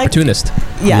you're I an like. opportunist.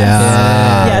 Yes.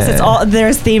 Yeah. Yes, it's all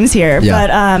there's themes here, Yeah.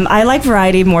 but I like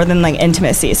variety more than like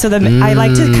intimacy. So I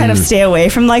like to kind of stay away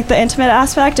from like the intimate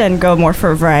aspect and go more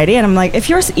for variety. And I'm like, if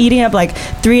you're eating up like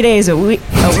 3 days a week,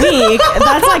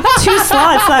 that's like 2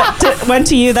 slots that went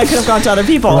to you that could have gone to other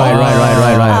people.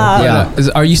 Right. Yeah.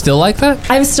 Are you still like that?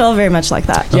 I'm still very much like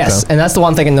that. Yes, and that's the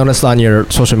one thing I noticed on your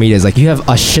social media is like you have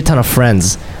a shit ton of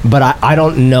friends, but I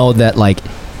don't know that like.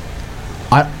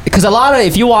 Because a lot of,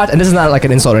 if you watch, and this is not like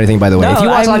an insult or anything, by the way, No, if you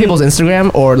watch a lot of people's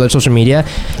Instagram or their social media,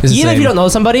 the even if same. you don't know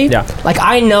somebody, Yeah. like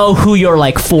I know who your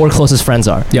like 4 closest friends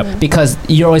are. Yep. Because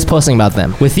you're always posting about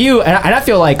them. With you, and I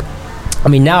feel like, I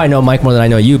mean, now I know Mike more than I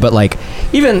know you, but like,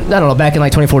 even, I don't know, back in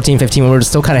like 2014, 15, when we were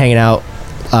still kind of hanging out,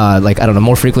 like, I don't know,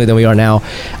 more frequently than we are now,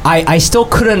 I still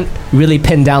couldn't really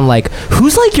pin down, like,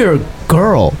 who's like your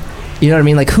girl? You know what I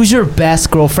mean? Like, who's your best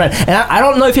girlfriend? And I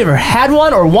don't know if you ever had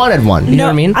one or wanted one. You know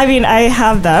what I mean? I mean, I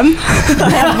have them. I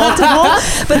have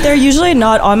multiple, but they're usually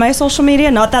not on my social media.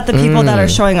 Not that the people that are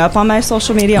showing up on my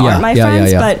social media aren't my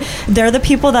friends, but they're the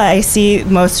people that I see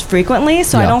most frequently.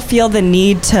 So I don't feel the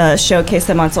need to showcase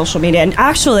them on social media. And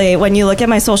actually, when you look at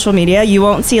my social media, you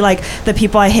won't see like the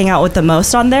people I hang out with the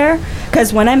most on there.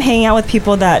 Because when I'm hanging out with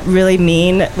people that really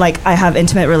mean like I have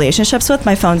intimate relationships with,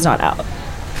 my phone's not out.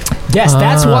 Yes,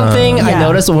 that's one thing I Yeah.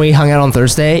 noticed when we hung out on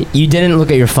Thursday. You didn't look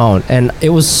at your phone, and it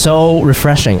was so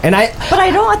refreshing. And But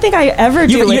I don't think I ever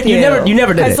do You- with you you.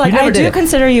 never did it. 'Cause, like, You never I did do it.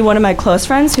 consider you one of my close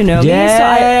friends who know me. So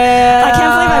Yeah. I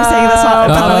can't believe I'm saying this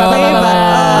publicly, but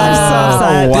I'm so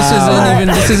upset.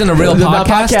 Wow. This isn't a real This is not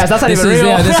podcast. podcast. That's not this even is, real.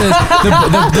 Yeah, this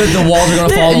is the walls are gonna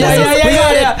fall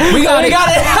away. We got it.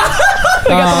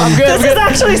 I'm good. This is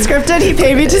actually scripted. He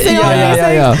paid me to say all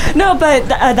these things. No, but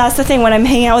that's the thing. When I'm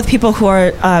hanging out with people who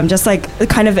are just like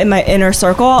kind of in my inner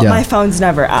circle, Yeah. my phone's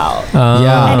never out.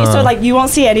 Yeah. And so like you won't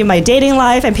see any of my dating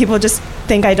life, and people just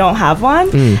think I don't have one.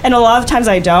 And a lot of times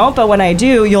I don't, but when I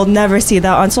do, you'll never see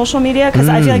that on social media because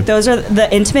I feel like those are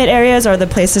the intimate areas or the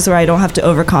places where I don't have to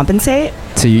overcompensate.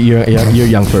 So you're a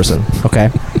young person, okay?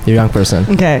 You're a young person.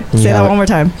 Okay, say Yeah. that one more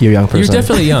time. You're a young person. You're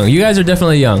definitely young. You guys are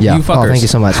definitely young. Yeah. You fuckers. Oh, thank you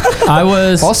so much. I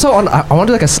was Also, I want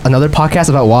to do like another podcast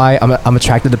about why I'm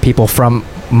attracted to people from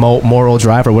Moral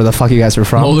Drive or where the fuck you guys are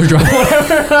from. Molar Drive.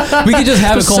 We could just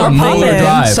have it called Molar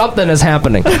Drive. Something is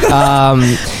happening.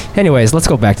 Anyways, let's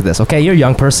go back to this. Okay, you're a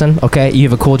young person. Okay, you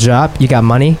have a cool job. You got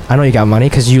money. I know you got money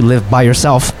because you live by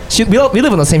yourself. We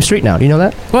live on the same street now. Do you know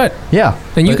that? What? Yeah.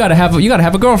 And you gotta have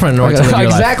a girlfriend in order to live your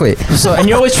life. Exactly. So, and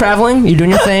you're always traveling. You're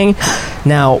doing your thing.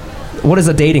 Now, what is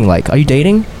the dating like? Are you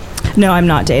dating? No, I'm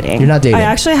not dating. You're not dating. I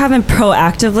actually haven't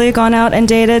proactively gone out and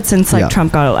dated since like Yeah.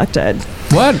 Trump got elected.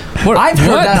 What? I've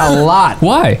heard that a lot.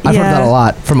 Why? I've heard Yeah. that a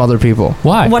lot from other people.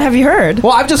 Why? What have you heard?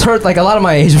 Well, I've just heard like a lot of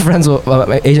my Asian friends,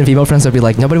 my Asian female friends, would be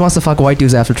like, nobody wants to fuck white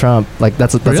dudes after Trump. Like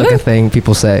that's like Really? a thing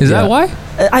people say. Is Yeah. that why?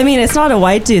 I mean, it's not a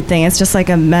white dude thing. It's just like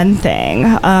a men thing.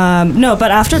 No,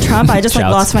 but after Trump, I just like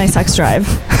Shouts. lost my sex drive.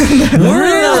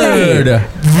 Word.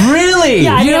 Really?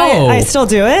 Yeah, I mean, Yo. I still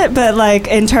do it, but like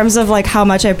in terms of like how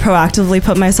much I proactively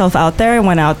put myself out there and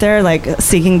went out there like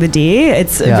seeking the D,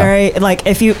 it's Yeah. very like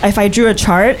if I drew a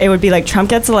chart, it would be like Trump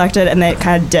gets elected and then it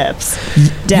kind of dips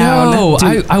down. Yo,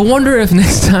 I wonder if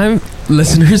next time,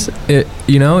 listeners,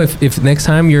 if next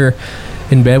time you're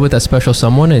in bed with that special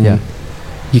someone and Yeah.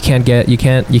 you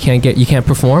can't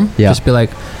perform, Yeah. just be like,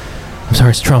 I'm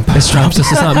sorry, it's Trump. It's Trump.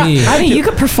 This is not me. I mean, you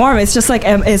could perform. It's just like,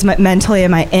 mentally,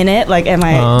 am I in it? Like, am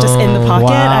I just in the pocket?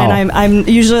 wow. And I'm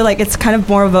usually like, it's kind of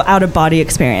more of an out of body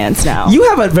experience now. You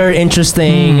have a very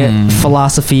interesting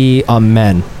philosophy on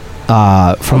men.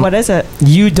 From What is it?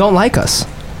 you don't like us.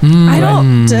 I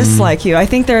don't dislike you. I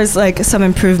think there's like some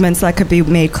improvements that could be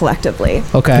made collectively.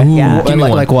 Okay. Ooh, Yeah. give me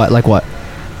one. Like what? Like what?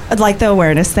 Like the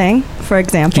awareness thing, for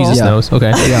example. Jesus Yeah. knows.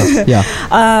 Okay. Yeah. Yeah.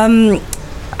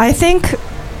 I think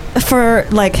for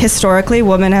like historically,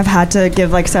 women have had to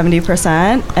give like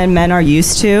 70%, and men are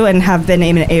used to and have been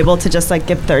able to just like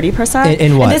give 30%.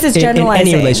 In what? And this is In generalizing.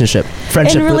 any relationship.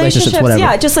 friendship, in relationships, whatever.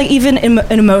 Yeah, just like even in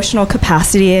emotional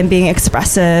capacity and being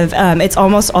expressive, it's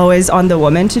almost always on the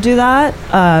woman to do that,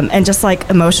 and just like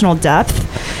emotional depth.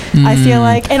 I feel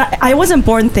like, and I wasn't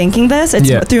born thinking this.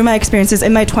 It's through my experiences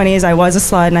in my 20s. I was a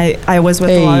slut, and I was with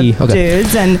a lot of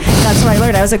dudes, and that's what I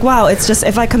learned. I was like, wow, it's just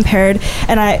if I compared,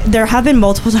 and there have been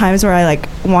multiple times where I like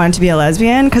wanted to be a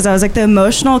lesbian because I was like the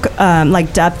emotional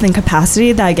like depth and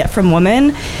capacity that I get from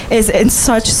women is in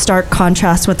such stark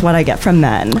contrast with what I get from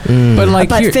men.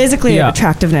 But physically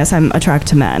attractiveness, I'm attracted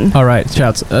to men. All right,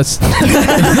 shouts. That's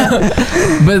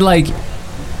but like,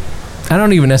 I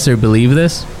don't even necessarily believe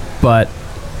this, but.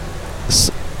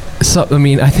 So, I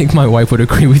mean, I think my wife would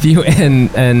agree with you, and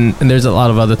there's a lot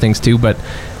of other things too, but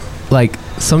like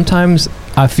sometimes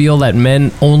I feel that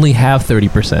men only have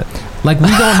 30%. Like we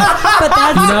don't but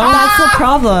that's the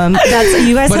problem. That's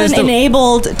you guys aren't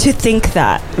enabled to think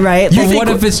that, right? Like, what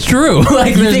if it's true?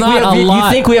 Like there's not a lot.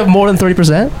 You think we have more than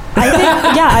 30%?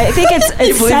 I think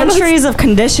it's centuries of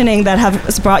conditioning that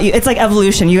have brought you. It's like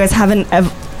evolution. You guys haven't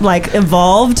like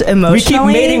evolved emotionally. We keep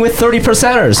mating with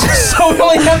 30%ers, so we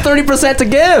only have 30% to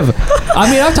give. I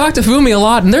mean, I've talked to Fumi a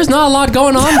lot, and there's not a lot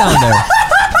going on down there.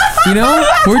 You know,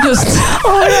 we're just.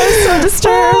 Oh my God, I'm so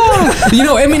disturbed. You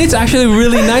know, I mean, it's actually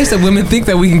really nice that women think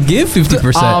that we can give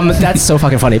 50%. That's so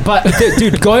fucking funny. But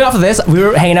dude, going off of this, we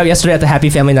were hanging out yesterday at the Happy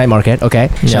Family Night Market.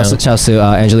 Okay, shouts to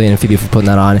Angelina and Phoebe for putting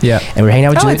that on. Yeah, and we were hanging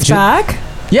out with it's back.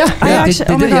 Yeah, they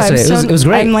did yesterday. It was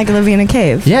great. I'm like living in a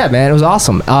cave. Yeah, man, it was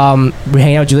awesome. We're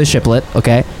hanging out with Julia Shiplet,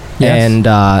 okay? Yes.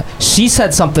 And she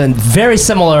said something very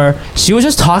similar. She was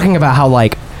just talking about how,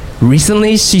 like,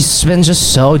 recently she's been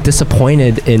just so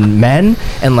disappointed in men.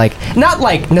 And, like, not,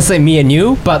 like, necessarily me and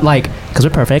you, but, like, because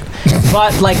we're perfect.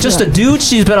 But, like, just a dude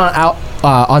she's been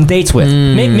on dates with.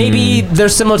 Maybe they're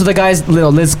similar to the guys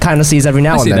Liz kind of sees every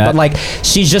now and then. But like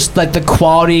she's just like the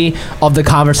quality of the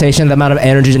conversation, the amount of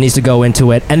energy that needs to go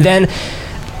into it. And then,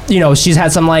 you know, she's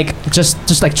had some like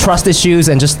just like trust issues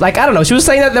and just like, I don't know, she was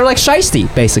saying that they're like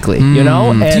shiesty basically, you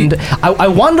know? And I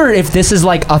wonder if this is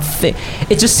like a thing.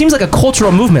 It just seems like a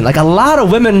cultural movement. Like a lot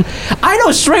of women, I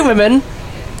know straight women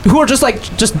who are just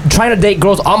trying to date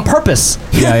girls on purpose.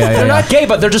 They're not gay,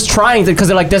 but they're just trying to because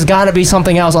they're like, there's got to be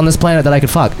something else on this planet that I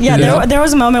could fuck. Yeah, there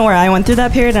was a moment where I went through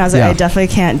that period and I was like, I definitely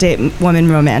can't date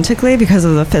women romantically because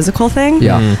of the physical thing.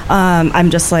 I'm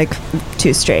just like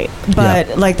too straight.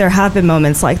 But like there have been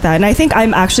moments like that, and I think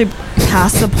I'm actually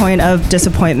past the point of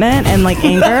disappointment and like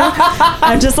anger.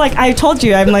 I'm just like, I told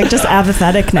you, I'm like just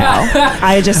apathetic now.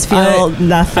 I just feel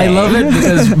nothing. I love it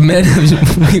because men.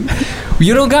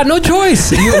 You don't got no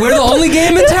choice. We're the only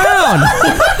game in town.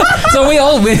 So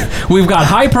we've got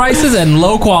high prices and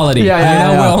low quality. We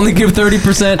only give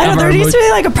 30%. I know, there needs to be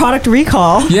like a product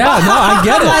recall. Yeah, no, I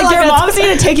get it. Like your moms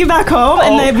need to take you back home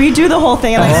and they redo the whole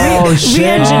thing. And like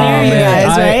re-engineer you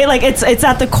guys, right? Like it's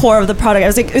at the core of the product. I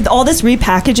was like, all this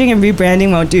repackaging and rebranding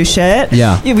won't do shit.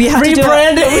 Yeah. We have to do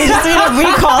it. We just need to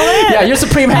recall it. Yeah, you're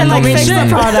Supreme and like fix the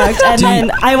product. And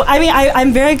then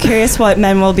I'm very curious what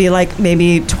men will be like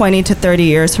maybe 20 to 30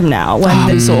 years from now when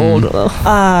they're so old.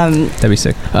 That'd be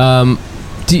sick.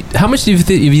 How much do you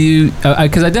think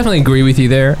because I definitely agree with you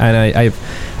there, and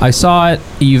I saw it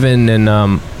even in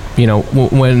you know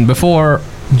when before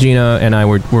Gina and I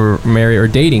were married or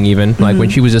dating even like when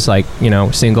she was just like, you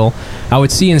know, single, I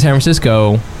would see in San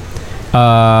Francisco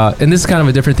and this is kind of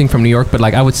a different thing from New York, but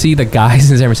like I would see the guys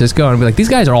in San Francisco and I'd be like, these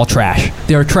guys are all trash.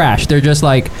 They're trash. They're just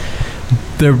like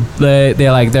they're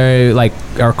like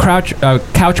are couch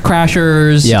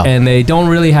crashers, and they don't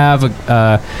really have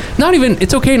not even,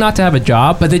 it's okay not to have a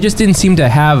job, but they just didn't seem to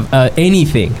have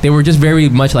anything. They were just very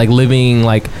much like living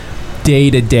like day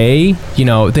to day, you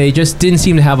know. They just didn't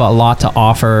seem to have a lot to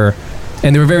offer,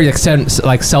 and they were very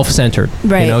like self-centered,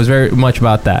 right? You know, it was very much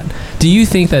about that. Do you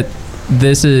think that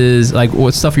this is like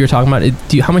what stuff you're talking about?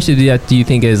 How much do you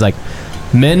think is like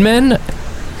men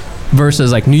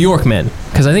versus like New York men?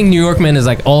 Because I think New York men is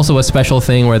like also a special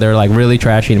thing where they're like really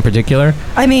trashy in particular.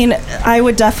 I mean, I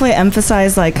would definitely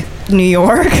emphasize like New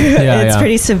York. It's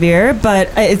pretty severe, but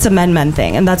it's a men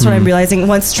thing. And that's what I'm realizing.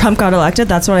 Once Trump got elected,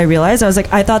 that's what I realized. I was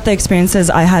like, I thought the experiences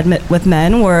I had with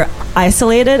men were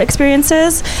isolated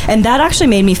experiences. And that actually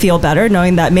made me feel better,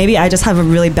 knowing that maybe I just have a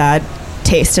really bad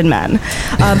taste in men.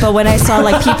 But when I saw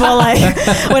like people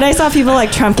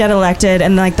like Trump get elected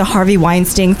and like the Harvey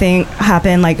Weinstein thing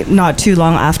happen like not too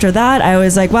long after that, I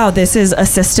was like, wow, this is a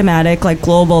systematic like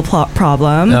global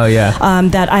problem.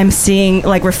 That I'm seeing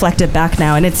like reflected back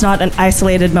now, and it's not an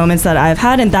isolated moments that I've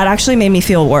had, and that actually made me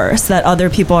feel worse that other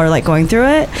people are like going through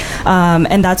it.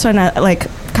 And that's when I like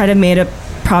kind of made a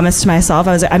promise to myself.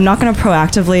 I was like, I'm not going to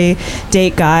proactively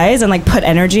date guys and like put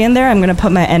energy in there. I'm going to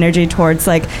put my energy towards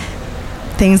like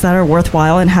things that are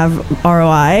worthwhile and have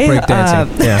ROI. Break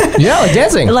dancing. Yeah. Yeah, like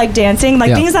dancing. Like dancing, like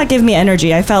Yeah. things that give me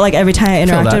energy. I felt like every time I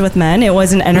Feel interacted that. with men, it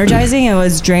wasn't energizing, it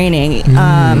was draining.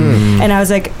 And I was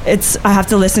like, I have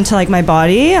to listen to like my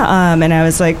body. And I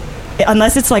was like,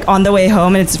 unless it's like on the way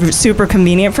home and it's super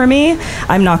convenient for me,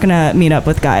 I'm not gonna meet up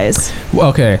with guys. Well,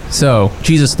 okay, so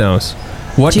Jesus knows.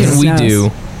 What Jesus can we knows. do?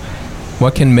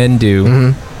 What can men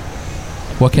do?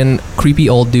 What can creepy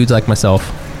old dudes like myself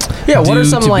Yeah, what do are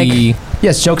some to like be-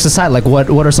 yes, jokes aside, like what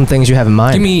are some things you have in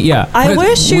mind? Give me, yeah. I because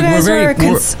wish you we're guys very- were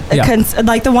yeah.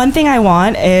 like the one thing I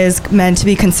want is men to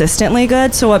be consistently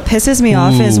good. So what pisses me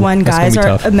off is Ooh, when that's guys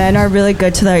gonna be tough. men are really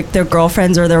good to their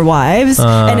girlfriends or their wives,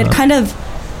 and it kind of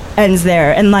ends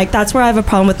there. And like that's where I have a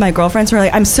problem with my girlfriends, where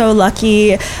like I'm so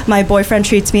lucky my boyfriend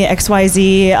treats me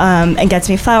XYZ and gets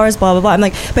me flowers, blah blah blah. I'm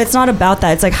like, but it's not about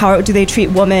that. It's like, how do they treat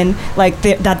women like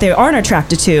that they aren't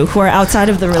attracted to, who are outside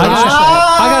of the relationship?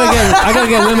 I gotta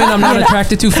get women I'm not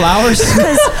attracted to flowers.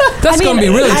 That's gonna be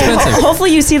really expensive.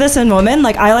 Hopefully you see this in women.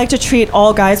 Like I like to treat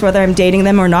all guys, whether I'm dating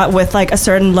them or not, with like a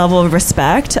certain level of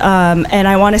respect. And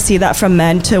I want to see that from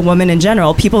men to women in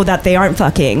general, people that they aren't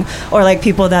fucking, or like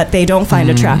people that they don't find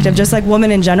attractive. Just like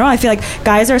women in general, I feel like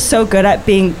guys are so good at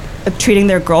treating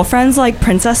their girlfriends like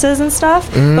princesses and stuff,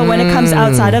 but when it comes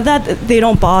outside of that, they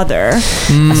don't bother.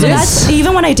 So that's,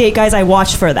 even when I date guys, I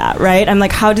watch for that, right? I'm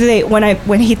like, how do they,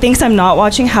 when he thinks I'm not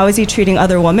watching, how is he treating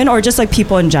other women, or just like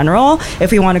people in general,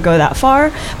 if we want to go that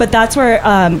far. But that's where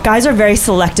guys are very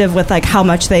selective with like how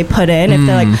much they put in. If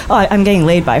they're like, oh, I'm getting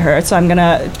laid by her, so I'm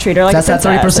gonna treat her like That's a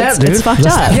that princess. 30%, dude. It's fucked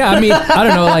up. Yeah, I mean, I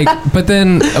don't know, like, but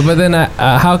then,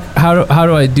 how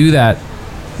do I do that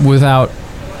without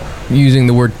using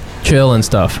the word chill and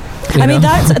stuff? You I mean,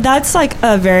 know? that's like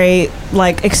a very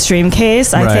like extreme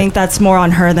case. I Right. think that's more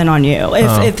on her than on you.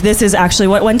 If this is actually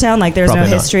what went down, like there's Probably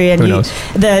no not. history, and Who you, knows?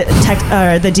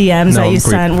 the DMs No, that you I'm creep.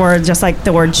 sent were just like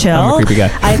the word chill. I'm a creepy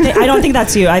guy. I don't think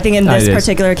that's you. I think in It this is.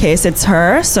 particular case, it's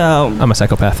her. So I'm a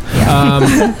psychopath.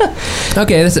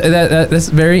 Okay, that's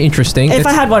very interesting. if It's-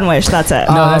 I had one wish, that's it.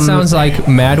 no, that sounds like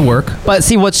mad work. But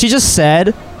see what she just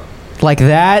said, like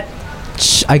that.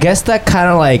 I guess that kind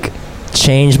of like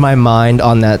changed my mind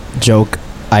on that joke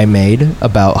I made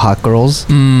about hot girls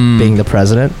being the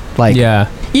president. Like, Yeah.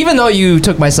 even though you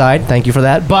took my side, thank you for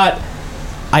that. But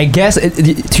I guess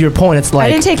to your point, it's I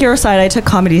like didn't take your side. I took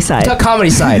comedy side. took comedy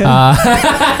side. It's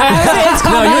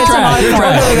No, you're trash. You're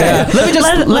trash. Yeah. Let me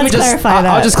just Let's clarify I'll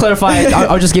that. just clarify.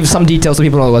 I'll just give some details so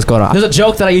people know what's going on. There's a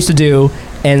joke that I used to do,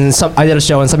 and I did a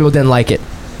show, and some people didn't like it.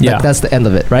 Yeah. Like, that's the end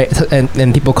of it, right?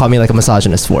 And people call me like a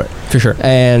misogynist for it. For sure.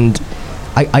 And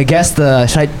I guess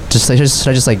should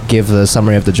I just like give the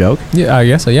summary of the joke? Yeah, I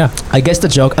guess so. Yeah. I guess the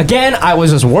joke, again, I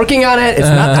was just working on it. It's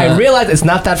not. I realized it's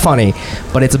not that funny,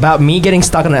 but it's about me getting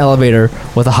stuck in an elevator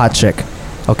with a hot chick.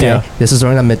 Okay, Yeah. this is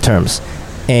during the midterms,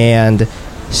 and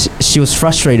she was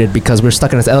frustrated because we're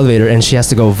stuck in this elevator and she has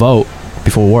to go vote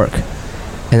before work,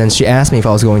 and then she asked me if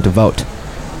I was going to vote,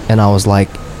 and I was like,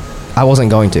 I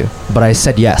wasn't going to, but I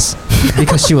said yes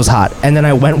because she was hot, and then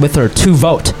I went with her to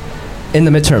vote in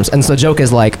the midterms. And so the joke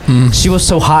is like, she was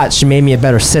so hot, she made me a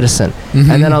better citizen.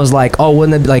 And then I was like, oh,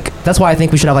 wouldn't it be like, that's why I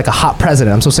think we should have like a hot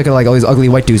president. I'm so sick of like all these ugly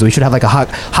white dudes. We should have like a hot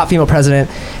female president,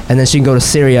 and then she can go to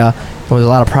Syria with a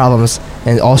lot of problems,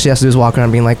 and all she has to do is walk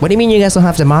around being like, what do you mean you guys don't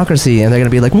have democracy? And they're gonna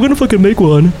be like, we're gonna fucking make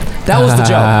one. That was the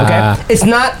joke, okay? It's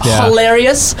not Yeah.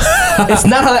 hilarious. It's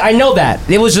not, I know that.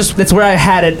 It was just, that's where I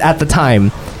had it at the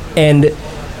time. And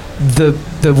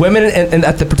the women in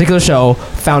at the particular show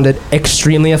found it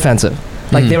extremely offensive.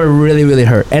 Like they were really, really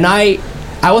hurt. And I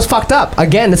was fucked up.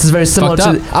 Again, this is very similar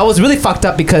Fucked to, I was really fucked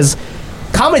up because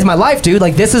comedy's my life, dude.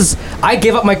 Like I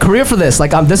gave up my career for this.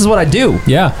 Like this is what I do.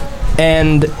 Yeah.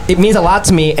 And it means a lot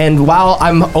to me. And while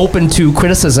I'm open to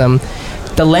criticism,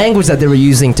 the language that they were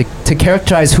using to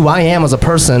characterize who I am as a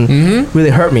person really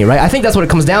hurt me, right? I think that's what it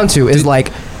comes down to is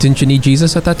like, Didn't you need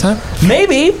Jesus at that time?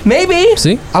 maybe.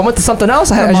 See? I went to something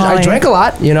else. I drank a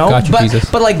lot, you know. Got you,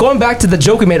 Jesus. But like going back to the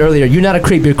joke we made earlier, you're not a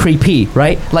creep, you're creepy,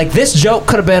 right? Like this joke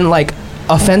could have been like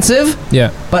offensive,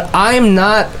 Yeah. but I'm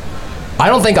not. I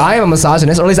don't think I am a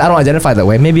misogynist, or at least I don't identify that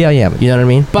way. Maybe I am. You know what I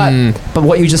mean? But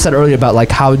what you just said earlier about like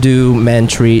how do men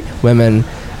treat women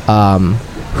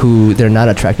who they're not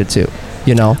attracted to,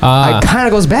 you know, it kind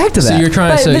of goes back to So that. you're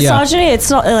trying But to say, yeah. misogyny,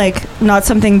 it's not like not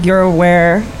something you're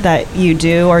aware that you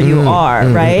do or you are,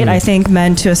 right? I think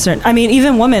men to a certain, I mean,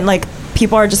 even women, like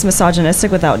people are just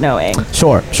misogynistic without knowing.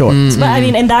 Sure. But I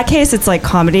mean, in that case, it's like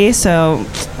comedy, so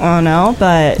I don't know.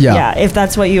 But Yeah. yeah, if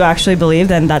that's what you actually believe,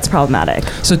 then that's problematic.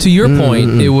 So to your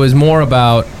point, it was more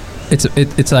about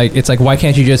it's like why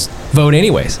can't you just vote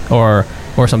anyways, or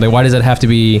or something? Why does it have to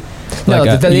be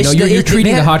like you're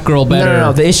treating the hot girl better?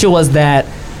 No. The issue was that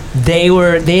they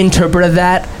interpreted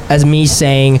that as me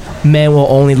saying men will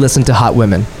only listen to hot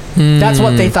women. That's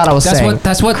what they thought I was saying.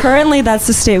 That's what. Currently, that's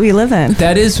the state we live in.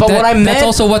 That is. But what I meant. That's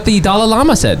also what the Dalai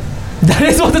Lama said. That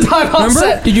is what the Dalai Lama Remember?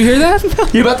 said. Did you hear that?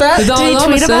 You about that? The Dalai Did he Lama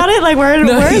tweet said, about it? Like, where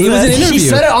No, is it was an this? interview. He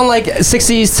said it on like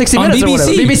 60 on minutes or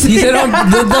whatever. BBC. He said on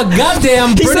the goddamn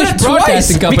He said British it twice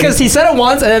Broadcasting Company. because he said it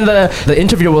once, and then the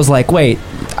interviewer was like, "Wait,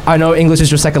 I know English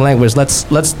is your second language. Let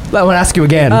me ask you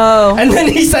again." Oh. And then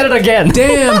he said it again.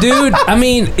 Damn, dude. I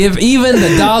mean, if even the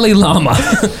Dalai Lama,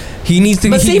 he needs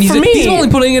to. But see, for me- he's only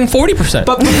putting in 40%.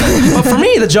 But for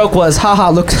me, the joke was,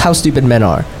 haha, look how stupid men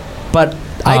are. But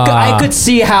I could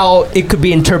see how it could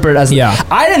be interpreted as, Yeah.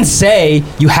 I didn't say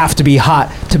you have to be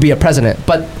hot to be a president,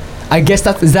 but I guess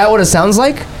is that what it sounds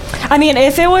like? I mean,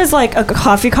 if it was like a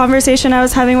coffee conversation I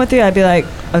was having with you, I'd be like,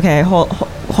 okay,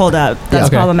 hold up, that's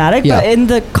Okay. problematic. Yeah. But in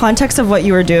the context of what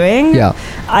you were doing, Yeah.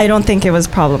 I don't think it was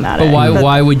problematic. But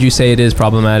why would you say it is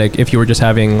problematic if you were just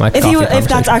having like a If coffee that's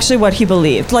conversation? actually what he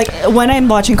believed, like when I'm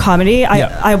watching comedy,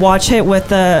 I watch it with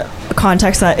the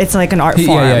context that it's like an art Yeah,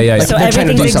 form. yeah. So Like they're trying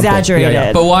to everything's do something. exaggerated.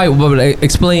 Yeah. But why? But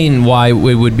explain why it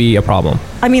would be a problem.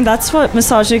 I mean, that's what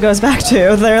misogyny goes back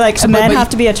to. They're like, So, men but have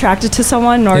to be attracted to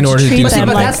someone in order, In order to to treat do them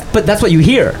something. like But that's what you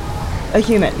hear. a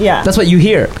human. Yeah. That's what you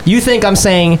hear. You think I'm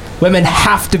saying women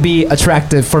have to be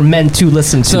attractive for men to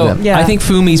listen to So them. Yeah. I think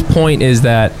Fumi's point is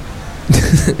that,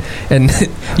 and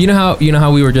you know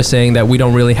how we were just saying that we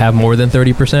don't really have more than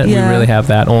 30%. Yeah. We really have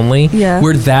that only. Yeah.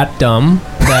 We're that dumb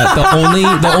that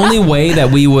the only way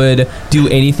that we would do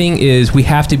anything is we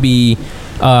have to be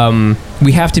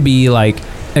like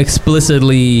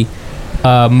explicitly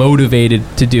motivated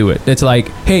to do it. It's like,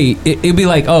 hey, it'd be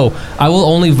like, oh, I will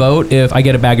only vote if I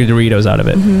get a bag of Doritos out of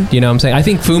it. Mm-hmm. You know what I'm saying? I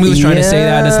think Fumi was trying to say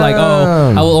that. It's like,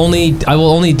 oh, I will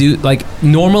only do, like,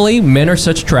 normally men are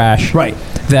such trash Right.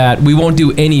 that we won't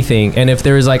do anything, and if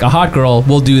there's like a hot girl,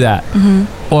 we'll do that.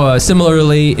 Or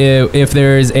similarly, if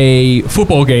there's a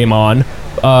football game on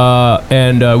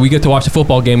and we get to watch the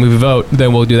football game, we vote,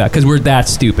 then we'll do that because we're that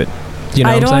stupid. You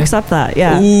know I what don't I'm saying? accept that.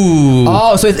 Yeah. Ooh.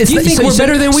 Oh, so it's You think we're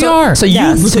better than we are. So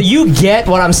Yes. you get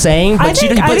what I'm saying, but you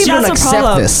don't that's accept the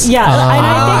problem. this. Yeah. and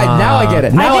I think Now I get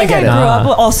it. Now I think get I it.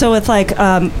 grew up also with like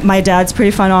my dad's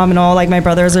pretty phenomenal. Like my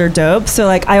brothers are dope. So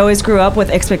like I always grew up with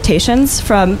expectations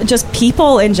from just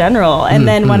people in general. And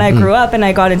then when I grew up and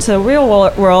I got into the real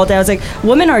world, I was like,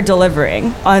 women are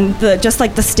delivering on the just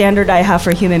like the standard I have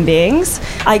for human beings.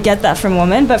 I get that from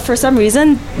women, but for some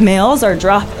reason males are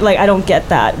like I don't get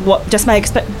that. Just my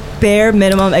bare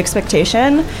minimum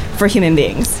expectation for human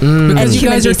beings. Because you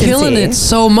guys are killing it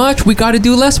so much, we got to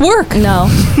do less work. No,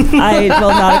 I will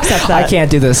not accept that. I can't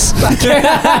do this.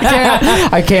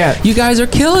 I can't. You guys are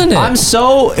killing it. I'm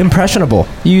so impressionable.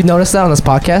 You notice that on this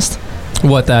podcast?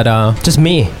 What that? Just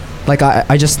me. Like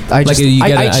I just you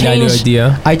get I an change.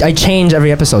 idea. I change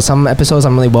every episode. Some episodes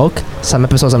I'm really woke. Some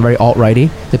episodes I'm very alt-righty,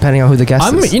 depending on who the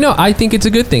guest is. I think it's a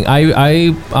good thing.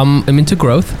 I'm into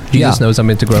growth. Jesus knows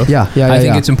I'm into growth. Yeah. I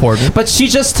think it's important. But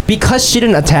because she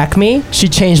didn't attack me, she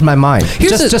changed my mind.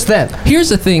 Just then. Here's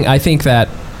the thing. I think that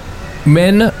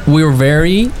men, we're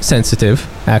very sensitive,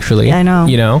 actually. Yeah, I know.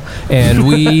 You know, and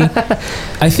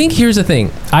I think here's the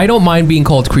thing. I don't mind being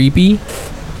called creepy.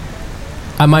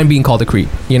 I mind being called a creep.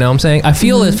 You know what I'm saying? I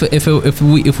feel if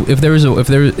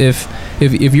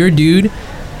you're a dude,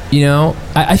 you know,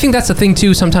 I think that's the thing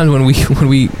too. Sometimes when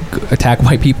we attack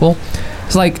white people,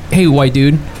 it's like, hey, white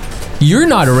dude, you're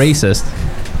not a racist.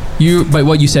 But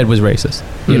what you said was racist.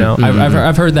 You know,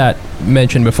 I've heard that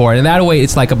mentioned before, and in that way,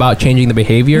 it's like about changing the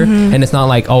behavior, and it's not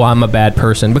like, oh, I'm a bad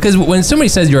person. Because when somebody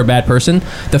says you're a bad person,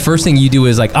 the first thing you do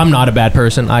is like, I'm not a bad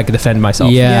person. I can defend myself.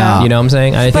 Yeah. You know what I'm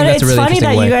saying? I think But that's a it's really funny interesting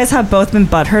that way. you guys have both been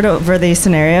butthurt over these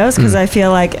scenarios because I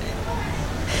feel like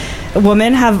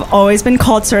women have always been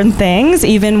called certain things,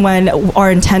 even when our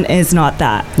intent is not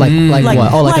that. Like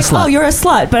what? Oh, like a slut. Oh, you're a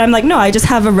slut. But I'm like, no, I just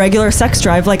have a regular sex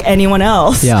drive like anyone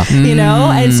else. Yeah. You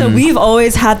know? And so we've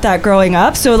always had that growing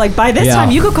up. So like by this Yeah.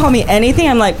 time, you could call me anything.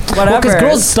 I'm like, whatever. Because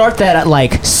girls start that at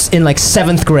in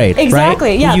 7th grade. Exactly,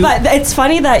 right? yeah. But it's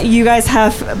funny that you guys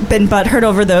have been butthurt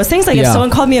over those things. Like if Yeah. someone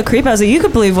called me a creep, I was like, you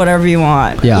could believe whatever you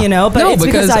want. Yeah. You know? But No, it's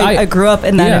because because I grew up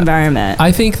in that environment.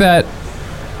 I think that.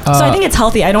 So I think it's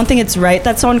healthy. I don't think it's right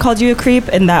that someone called you a creep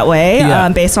in that way, Yeah.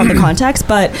 based on the context.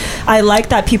 But I like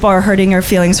that people are hurting your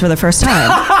feelings for the first time.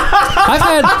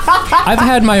 I've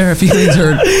had my feelings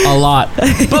hurt a lot.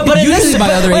 But Usually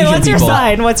by other Wait, Asian what's people. your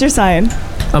sign? What's your sign?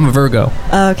 I'm a Virgo.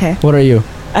 Oh, okay, What are you?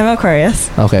 I'm Aquarius.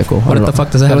 Okay, cool. What the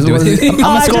fuck does that have to do with it? anything?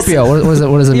 I'm a Scorpio. What is it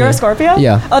You're mean? a Scorpio?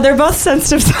 Yeah. Oh, they're both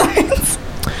sensitive signs.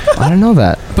 I don't know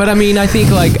that. But I mean, I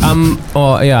think like I am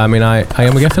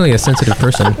definitely a sensitive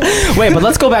person. Wait, but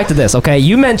let's go back to this, okay?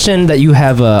 You mentioned that you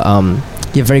have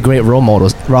you have very great role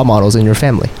models in your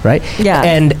family, right? Yeah.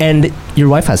 And your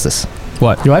wife has this.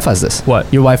 What? Your wife has this.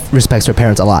 What? Your wife respects her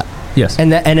parents a lot. Yes.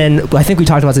 And then I think we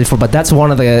talked about this before, but that's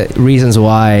one of the reasons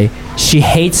why she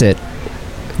hates it.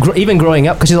 Even growing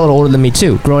up, because she's a little older than me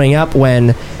too. Growing up,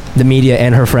 when the media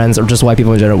and her friends, or just white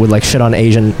people in general, would like shit on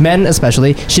Asian men,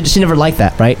 especially, she never liked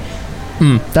that, right?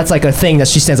 That's like a thing that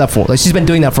she stands up for. Like, she's been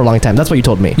doing that for a long time. That's what you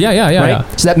told me. Yeah, right? yeah.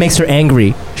 So that makes her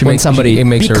angry It makes her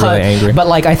really angry. But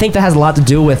like, I think that has a lot to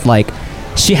do with like,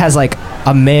 she has like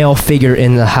a male figure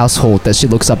in the household that she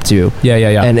looks up to.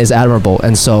 Yeah. And is admirable,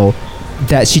 and so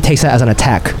that she takes that as an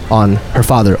attack on her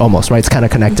father, almost, right? It's kind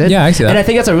of connected. Yeah, I see that. And I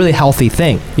think that's a really healthy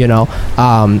thing, you know.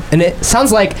 And it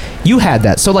sounds like you had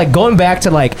that. So like, going back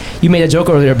to like, you made a joke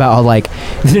earlier about how like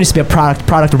there needs to be a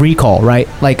product recall, right?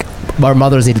 Like, our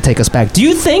mothers need to take us back. Do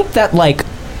you think that like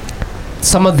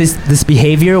some of this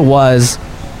behavior was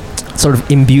sort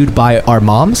of imbued by our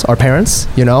moms, our parents,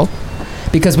 you know?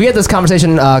 Because we had this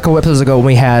conversation a couple episodes ago when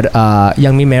we had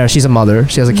Young Mi Mare. She's a mother.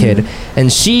 She has a kid. And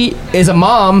she is a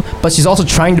mom, but she's also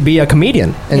trying to be a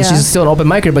comedian. And she's still an open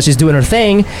micer, but she's doing her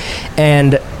thing.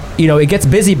 And, you know, it gets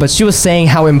busy, but she was saying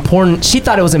how important, she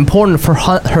thought it was important for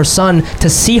her son to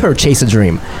see her chase a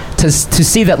dream. To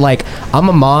see that, like, I'm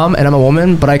a mom and I'm a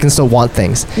woman, but I can still want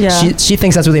things. Yeah. She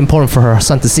thinks that's really important for her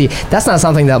son to see. That's not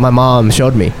something that my mom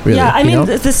showed me, really. Yeah, I mean,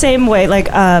 know? it's the same way.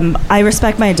 Like, I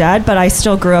respect my dad, but I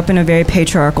still grew up in a very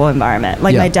patriarchal environment.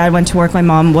 Like, my dad went to work. My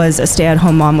mom was a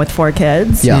stay-at-home mom with 4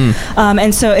 kids. Yeah.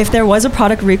 And so if there was a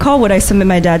product recall, would I submit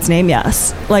my dad's name?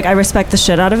 Yes. Like, I respect the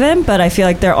shit out of him, but I feel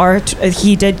like there are,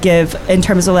 he did give, in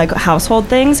terms of like household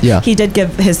things, he did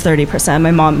give his 30%.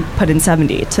 My mom put in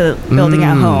 70 to building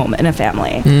at home in a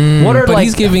family. What are, but like,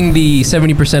 he's giving the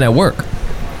 70% at work.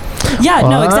 Yeah,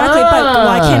 no, exactly. But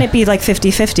why can't it be like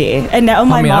 50-50? And now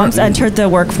my mom's entered the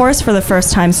workforce for the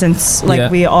first time since like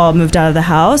we all moved out of the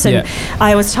house. And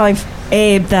I was telling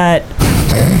Abe that...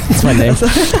 It's my name.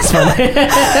 It's my name.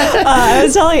 I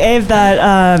was telling Abe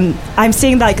that I'm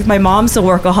seeing that like, my mom's a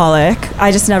workaholic.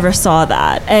 I just never saw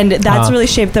that. And that's really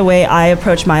shaped the way I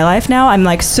approach my life now. I'm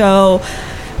like so...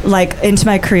 like into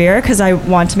my career because I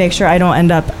want to make sure I don't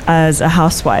end up as a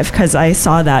housewife because I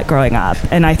saw that growing up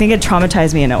and I think it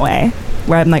traumatized me in a way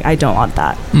where I'm like I don't want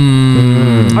that.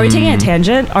 Are we taking a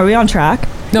tangent? Are we on track?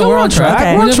 No, we're on track.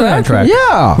 Okay. We're definitely on track.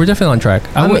 Yeah, we're definitely on track.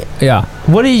 Yeah.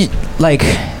 What do you like?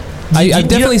 I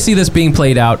definitely see this being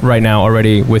played out right now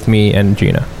already with me and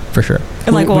Gina for sure.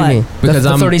 Like what? Do you mean? Because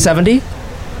I'm 30-70.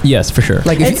 Yes, for sure.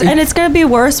 Like, and it's gonna be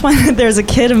worse when there's a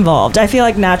kid involved. I feel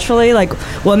like naturally, like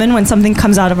women, when something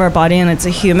comes out of our body and it's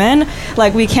a human,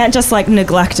 like we can't just like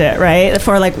neglect it, right?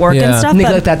 For like work and stuff.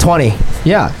 Neglect that 20.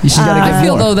 Yeah, you should gotta give I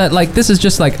feel more. though that like this is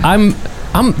just like I'm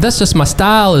that's just my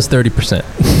style is 30%.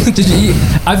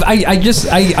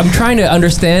 I'm trying to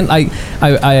understand.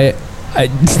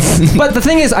 But the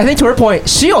thing is, I think to her point,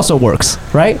 she also works,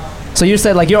 right? So you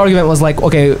said like your argument was like,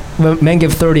 okay, men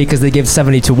give 30 because they give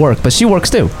 70 to work, but she works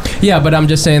too. Yeah, but I'm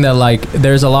just saying that like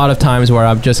there's a lot of times where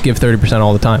I just give 30%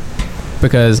 all the time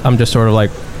because I'm just sort of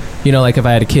like, you know, like if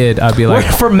I had a kid, I'd be like,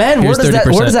 for men, where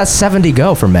does that 70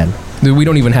 go for men? We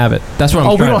don't even have it. That's what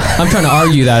I'm trying to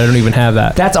argue that I don't even have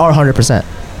that. That's our 100%.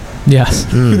 Yes.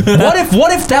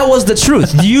 What if that was the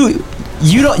truth? You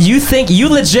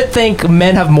legit think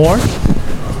men have more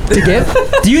to give?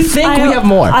 Do you think we have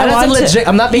more?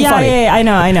 I'm not being funny. Yeah,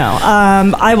 I know.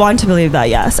 I want to believe that.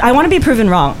 Yes, I want to be proven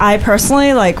wrong. I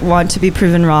personally like want to be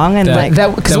proven wrong, and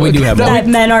that we do have more. That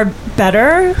men are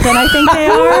better than I think they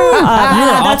are.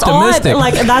 That's optimistic. All.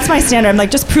 That's my standard. I'm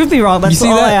like, just prove me wrong. That's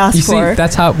all I ask for.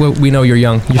 That's how we know you're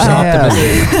young. You're so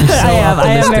optimistic. You're so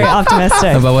I am very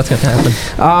optimistic about what's gonna happen.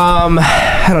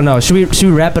 I don't know. Should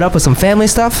we wrap it up with some family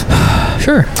stuff?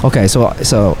 Sure. Okay.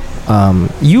 So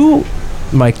you.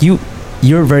 Mike,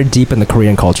 you're very deep in the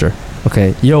Korean culture.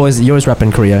 Okay, you always rep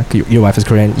in Korea. Your wife is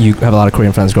Korean. You have a lot of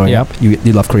Korean friends growing up. You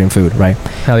love Korean food, right?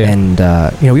 Hell yeah. And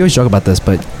we always joke about this,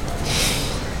 but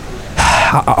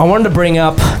I wanted to bring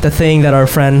up the thing that our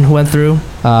friend went through.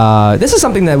 This is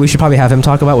something that we should probably have him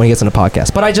talk about when he gets in the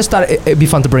podcast. But I just thought it'd be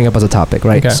fun to bring up as a topic,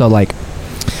 right? Okay. So like,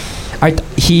 I'm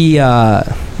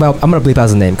gonna bleep out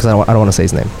his name because I don't want to say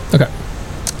his name. Okay.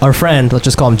 Our friend, let's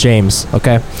just call him James.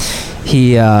 Okay,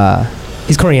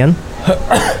 he's Korean.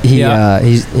 He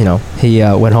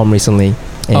went home recently.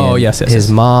 And yes. His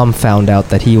mom found out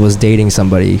that he was dating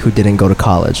somebody who didn't go to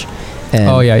college, And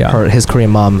Oh, yeah. his Korean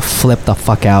mom flipped the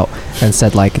fuck out and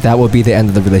said like that would be the end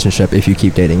of the relationship if you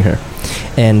keep dating her.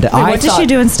 And Wait, what did she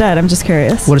do instead? I'm just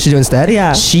curious. What does she do instead?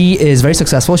 Yeah. She is very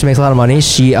successful. She makes a lot of money.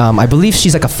 She, I believe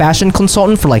she's like a fashion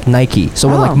consultant for like Nike. So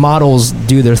when like models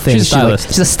do their thing, She's a stylist.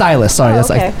 she's a stylist. Sorry,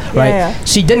 that's okay. like, right? Yeah.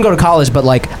 She didn't go to college, but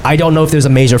like, I don't know if there's a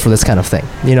major for this kind of thing.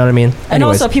 You know what I mean? And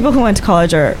also, people who went to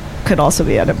college could also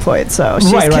be unemployed. So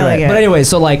she's killing it. But anyway,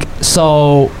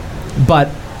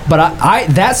 but I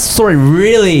that story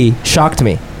really shocked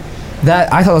me.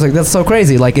 That I thought, I was like, that's so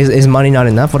crazy. Like, is money not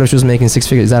enough? What if she was making 6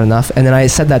 figures? Is that enough? And then I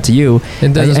said that to you, It doesn't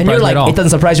and surprise you're me like, at all. it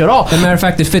doesn't surprise you at all. As a matter of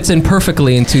fact, it fits in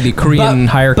perfectly into the Korean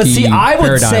hierarchy. But see, I would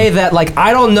paradigm. say that, like,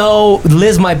 I don't know,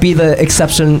 Liz might be the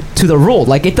exception to the rule.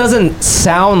 Like, it doesn't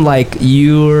sound like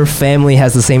your family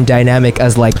has the same dynamic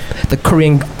as, like, the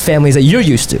Korean families that you're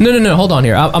used to. No. Hold on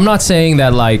here. I'm not saying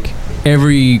that like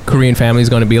every Korean family is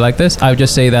going to be like this. I would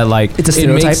just say that like It's a it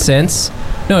stereotype? makes sense.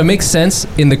 No, it makes sense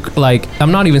in the like.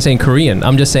 I'm not even saying Korean.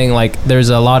 I'm just saying like there's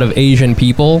a lot of Asian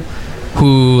people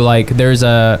who like there's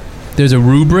a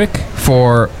rubric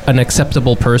for an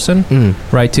acceptable person,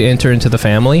 right, to enter into the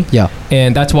family. Yeah.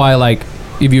 And that's why like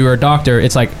if you're a doctor,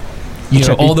 it's like you know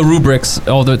check- all the rubrics,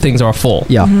 all the things are full.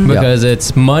 Yeah. Mhm. Yeah. Because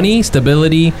it's money,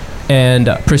 stability, and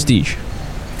prestige.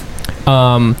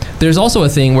 There's also a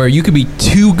thing where you could be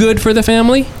too good for the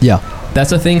family. Yeah.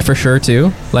 That's a thing for sure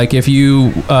too. Like if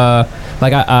you, you're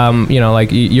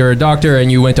a doctor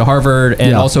and you went to Harvard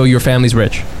and Yeah. also your family's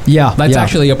rich. Yeah. That's yeah.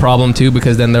 actually a problem too,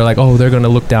 because then they're like, oh, they're gonna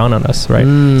look down on us, right?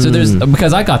 So there's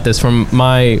because I got this from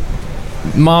my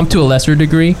mom to a lesser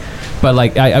degree, but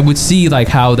like I would see like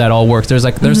how that all works.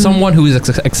 There's someone who is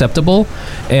acceptable,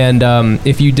 and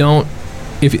if you don't.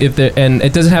 And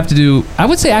it doesn't have to do. I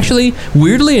would say actually,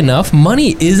 weirdly enough,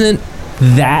 money isn't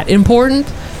that important.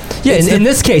 Yeah, in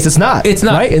this case, it's not. It's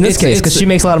not. Right? In this case, because she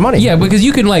makes a lot of money. Yeah, because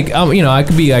you can like, I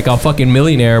could be like a fucking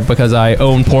millionaire because I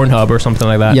own Pornhub or something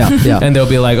like that. Yeah, yeah. And they'll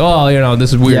be like, oh,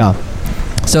 this is weird. Yeah.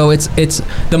 So it's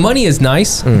the money is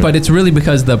nice, but it's really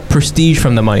because the prestige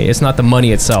from the money. It's not the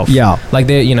money itself. Yeah. Like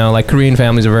like Korean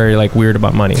families are very like weird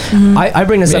about money. I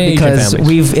bring this up Asian because families.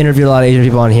 we've interviewed a lot of Asian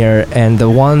people on here, and the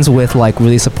ones with like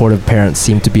really supportive parents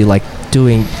seem to be like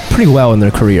doing pretty well in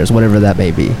their careers, whatever that may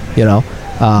be. Do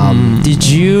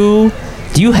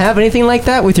you have anything like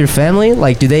that with your family?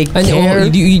 Like, do they And care?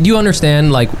 do you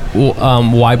understand like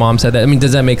why mom said that? I mean,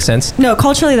 does that make sense? No,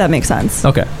 culturally that makes sense.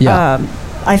 Okay. Yeah.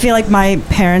 I feel like my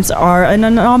parents are an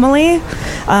anomaly,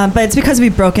 but it's because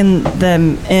we've broken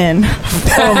them in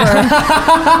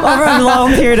over a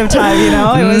long period of time,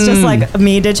 It was just like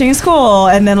me ditching school,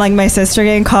 and then like my sister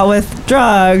getting caught with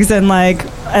drugs, and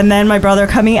then my brother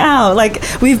coming out. Like,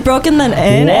 we've broken them in,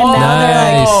 and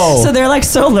now Nice. they're like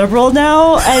so liberal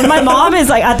now. And my mom is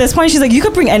like, at this point, she's like, you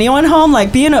could bring anyone home,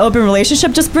 like be in an open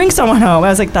relationship, just bring someone home. I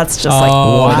was like, that's just like,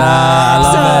 wow.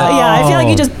 so yeah, I feel like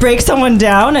you just break someone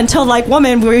down until like,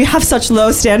 woman, we have such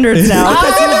low standards now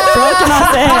because you've broken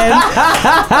us in.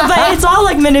 But it's all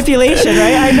like manipulation,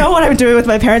 right? I know what I'm doing with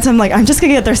my parents. I'm like, I'm just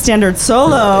gonna get their standards so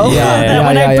low that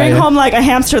when I bring home like a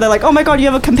hamster, they're like, oh my god, you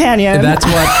have a companion. That's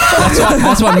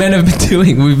what men have been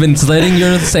doing. We've been letting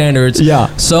your standards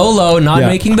so low, not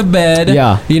making the bed.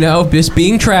 Just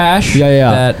being trash.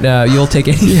 That you'll take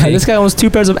anything. Yeah, this guy owns 2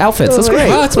 pairs of outfits. That's great.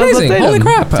 Wow, that's amazing. Holy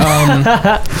crap.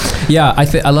 I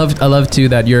love too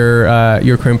that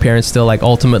your Korean parents still like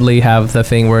ultimately have the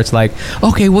thing where it's like,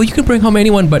 okay, well you can bring home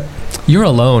anyone, but you're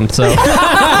alone, so they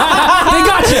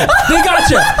gotcha.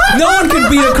 No one can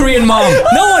beat a Korean mom.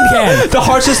 No one can. The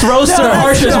harshest roaster. The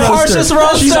harshest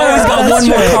roaster. She's always got one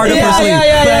more card up her sleeve.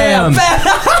 Bam.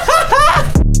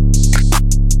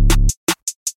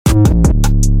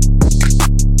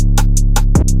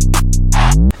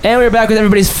 And we're back with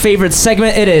everybody's favorite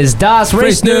segment. It is Das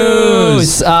Race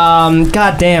News.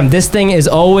 God damn, this thing is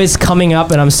always coming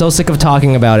up, and I'm so sick of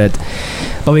talking about it.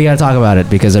 But we gotta talk about it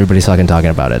because everybody's fucking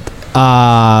talking about it.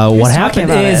 What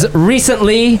happened is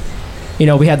recently,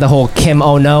 we had the whole Kim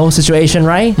Oh No situation,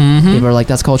 right? Mm-hmm. People were like,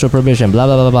 that's cultural prohibition, blah,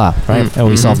 blah, blah, blah, right? And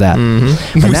we solved that.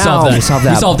 But We now solved that. we solved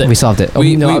that. We solved it. We solved it.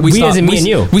 We as in me and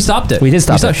you. We stopped it. We did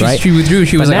stop it, right? She withdrew.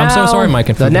 She was like, I'm so sorry,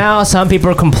 Mike. But now some people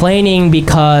are complaining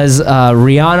because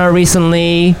Rihanna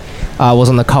recently was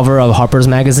on the cover of Harper's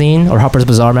Magazine or Harper's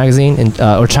Bazaar Magazine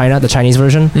or China, the Chinese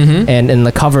version. And in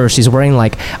the cover, she's wearing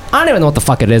like, I don't even know what the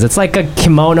fuck it is. It's like a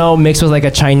kimono mixed with like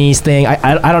a Chinese thing.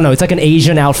 I don't know. It's like an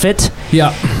Asian outfit.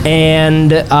 Yeah. And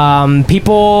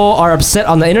people are upset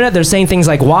on the internet. They're saying things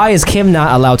like, why is Kim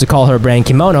not allowed to call her brand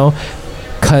kimono?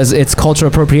 because it's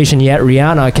cultural appropriation, yet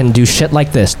Rihanna can do shit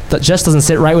like this. That just doesn't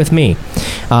sit right with me.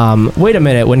 Wait a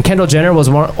minute. When Kendall Jenner was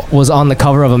on the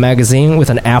cover of a magazine with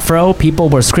an afro, people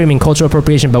were screaming cultural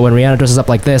appropriation, but when Rihanna dresses up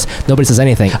like this, nobody says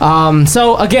anything.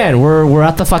 So again, we're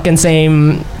at the fucking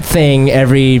same thing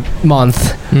every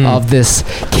month of this.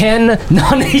 Can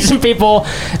non-Asian people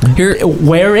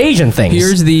wear Asian things?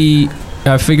 Here's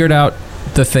I figured out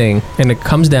the thing, and it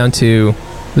comes down to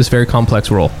this very complex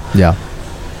rule. Yeah.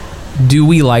 Do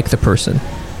we like the person?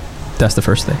 That's the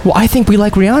first thing. Well, I think we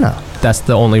like Rihanna. That's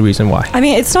the only reason why. I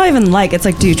mean, it's not even like, it's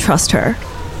like, do you trust her?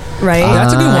 Right?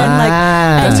 That's a good one.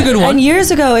 And That's a good one. And years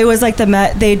ago, it was like the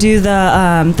Met. They do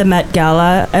the Met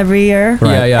Gala every year.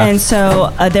 Right. Yeah. And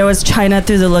so there was China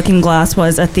Through the Looking Glass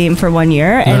was a theme for 1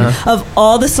 year. And of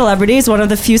all the celebrities, one of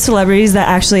the few celebrities that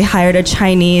actually hired a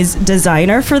Chinese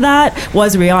designer for that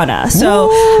was Rihanna. So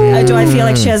do I feel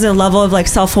like she has a level of like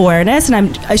self-awareness,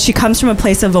 and she comes from a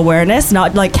place of awareness,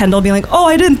 not like Kendall being like, oh,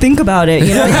 I didn't think about it.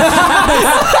 You know,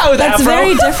 that's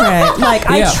very different. Like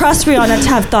I trust Rihanna to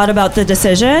have thought about the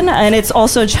decision. And it's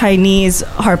also Chinese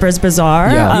Harper's Bazaar.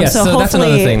 Yeah. So that's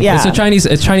another thing. Yeah. It's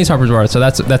Chinese Harper's Bazaar. So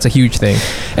that's a huge thing.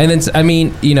 And then I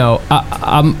mean, you know,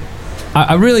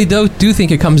 I really do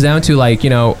think it comes down to like, you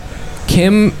know,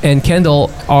 Kim and Kendall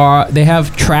they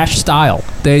have trash style.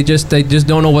 They just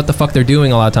don't know what the fuck they're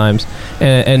doing a lot of times.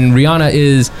 And Rihanna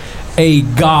is a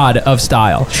god of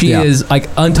style. She is like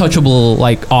untouchable,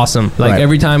 like awesome. Like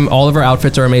every time, all of her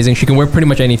outfits are amazing. She can wear pretty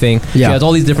much anything. She has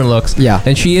all these different looks. Yeah,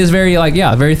 and she is very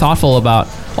very thoughtful about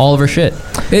all of her shit.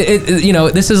 You know,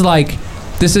 this is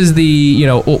the, you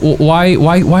know,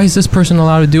 why is this person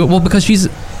allowed to do it? Well, because she's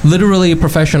literally a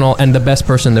professional and the best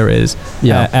person there is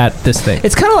at this thing.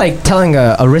 It's kind of like telling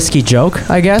a risky joke,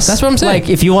 I guess. That's what I'm saying. Like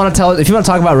if you want to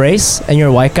talk about race and you're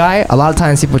a white guy, a lot of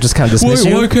times people just kind of dismiss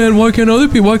you. Why can't other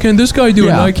people? Why can't this guy do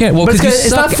it? And I can't. Well, because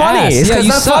it's not funny. It's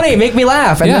not funny. Make me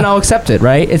laugh, and then I'll accept it.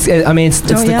 Right?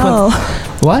 Don't yell.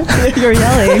 What? You're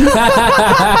yelling.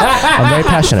 I'm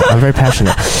very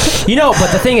passionate. You know,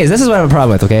 but the thing is, this is what I have a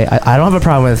problem with, okay? I don't have a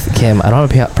problem with Kim. I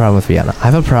don't have a problem with Rihanna. I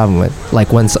have a problem with,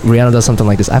 like, when Rihanna does something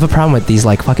like this, I have a problem with these,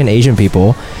 like, fucking Asian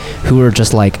people who are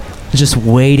just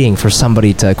waiting for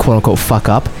somebody to quote-unquote fuck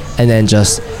up and then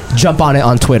just jump on it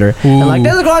on Twitter. And like,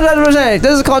 this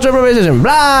is cultural appropriation,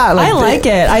 blah. Like, I like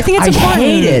it. I think it's important. I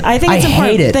hate it. I think it's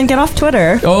important. Hate it. Then get off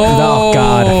Twitter.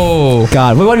 Oh,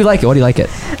 God. Why do you like it? Why do you like it?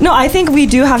 No, I think we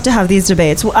do have to have these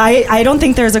debates. I don't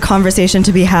think there's a conversation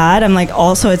to be had. I'm like,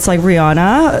 also, it's like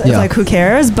Rihanna. It's like, who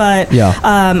cares? But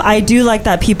I do like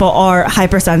that people are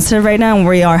hypersensitive right now, and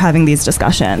we are having these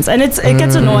discussions. And it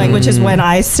gets annoying, which is when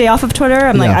I stay off of Twitter.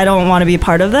 I'm like, I don't want to be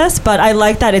part of this, but I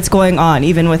like that it's going on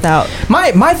even without.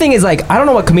 My thing is, like, I don't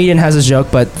know what comedian has this joke,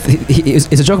 but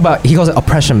it's a joke about, he calls it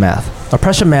oppression math.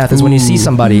 Oppression math is when you see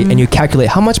somebody and you calculate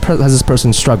how much has this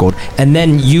person struggled, and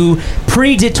then you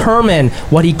predetermine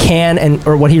what he can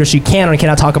or what he or she can or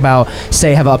cannot talk about,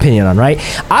 say, have an opinion on, right?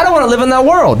 I don't want to live in that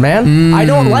world, man. I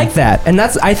don't like that. And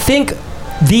I think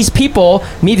these people,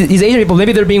 these Asian people,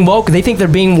 maybe they're being woke, they think they're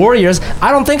being warriors.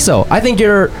 I don't think so. I think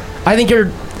you're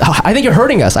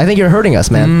hurting us. I think you're hurting us,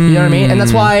 man. You know what I mean? And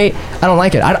that's why I don't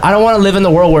like it. I don't want to live in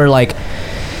the world where, like,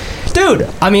 dude,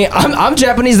 I mean, I'm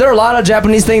Japanese. There are a lot of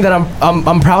Japanese things that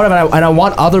I'm proud of, and I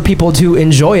want other people to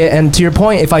enjoy it. And to your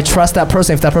point, if I trust that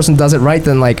person, if that person does it right,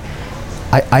 then, like,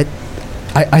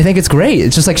 I think it's great.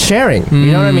 It's just like sharing.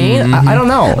 You know what I mean? I don't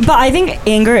know. But I think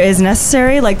anger is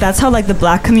necessary. Like, that's how, like, the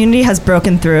black community has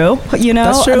broken through, you know?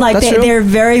 That's true. Like, they're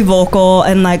very vocal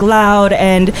and, like, loud.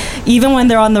 And even when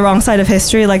they're on the wrong side of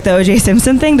history, like the O.J.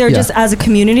 Simpson thing, they're just, as a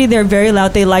community, they're very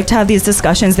loud. They like to have these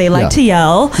discussions. They like to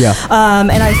yell. Yeah.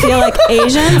 And I feel like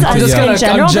Asians, in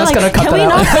general, I'm just like, can we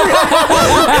not?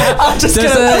 I'm just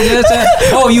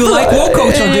oh, you like woke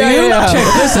culture, do you?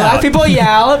 Check this out. Black people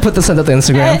yell. Put this on the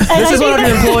Instagram. This is one of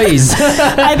your employees.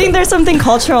 I think there's something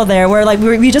cultural there where, like,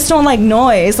 we just don't like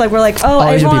noise. Like, we're like,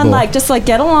 everyone, like, just, like,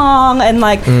 get along, and,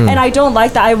 like, and I don't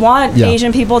like that. I want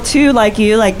Asian people to, like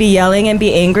you, like, be yelling and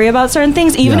be angry about certain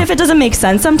things, even if it doesn't make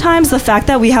sense sometimes. The fact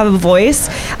that we have a voice,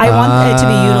 I want it to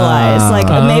be utilized. Like,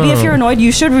 maybe if you're annoyed,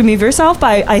 you should remove yourself,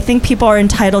 but I think people are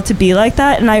entitled to be like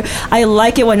that, and I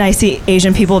like it when I see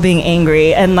Asian people being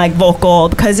angry and, like, vocal,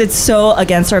 because it's so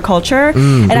against our culture.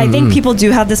 And I think people do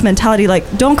have this mentality, like,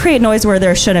 don't create noise where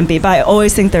there shouldn't be, but I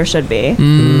always think there should be.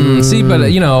 See,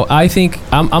 but, you know, I think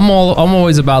I'm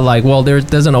always about, like, well, there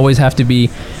doesn't always have to be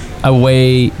a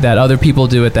way that other people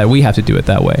do it that we have to do it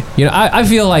that way. You know, I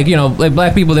feel like, you know, like,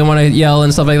 black people, they want to yell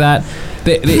and stuff like that.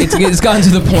 It's gotten to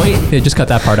the point. Just cut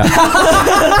that part out.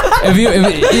 if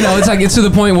you know, it's like it's to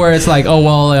the point where it's like, oh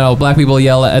well, you know, black people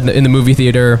yell in the movie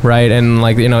theater, right? And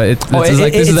like, you know, it's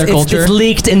like this is their culture. It's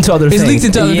leaked into other things. It's leaked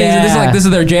into other things. And this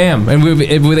is their jam. And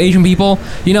with Asian people,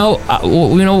 you know,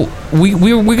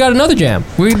 we got another jam.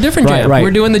 We're a different jam. Right.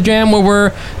 We're doing the jam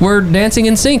where we're dancing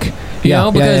in sync. You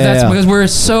know, because because we're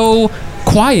so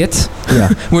quiet. Yeah.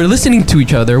 We're listening to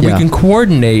each other. We can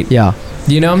coordinate. Yeah.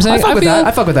 You know what I'm saying?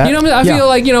 I fuck with that. You know what I mean? I feel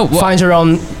like, you know, find your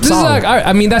own song. Like,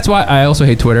 I mean, that's why I also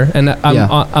hate Twitter, and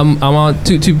I'm on.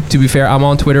 To be fair, I'm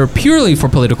on Twitter purely for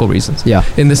political reasons. Yeah.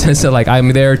 In the sense that like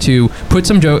I'm there to put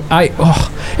some joke.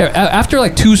 After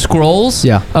like 2 scrolls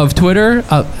of Twitter,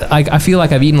 I feel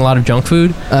like I've eaten a lot of junk food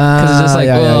because it's just like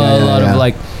a lot of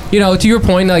like, you know, to your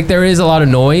point, like there is a lot of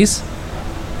noise,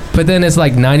 but then it's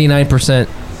like 99%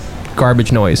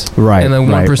 garbage noise, right? And then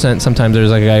 1% sometimes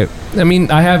there's like I mean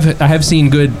I have seen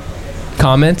good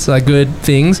comments, like good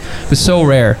things, but so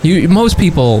rare. Most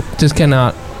people just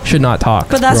should not talk.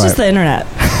 But that's just the internet.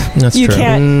 That's you true.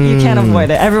 You can't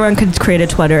avoid it. Everyone could create a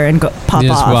Twitter and pop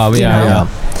off. Wow, yeah.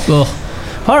 Ugh.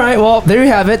 All right, well there you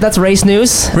have it. That's race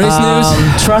news.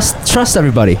 Trust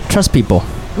everybody. Trust people.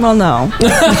 Well, no.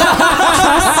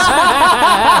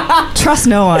 Trust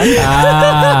no one. Ooh,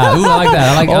 I like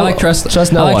that. I like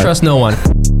trust no one. Trust no one.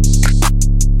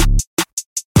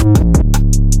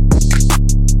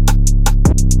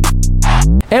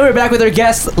 And we're back with our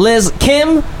guest Liz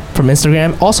Kim from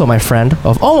Instagram, also my friend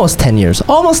of almost 10 years.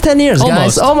 Almost 10 years,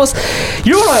 guys. Almost.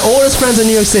 You're one of my oldest friends in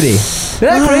New York City. Isn't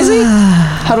that crazy?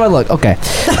 How do I look? Okay.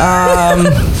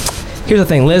 Here's the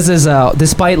thing. Liz is,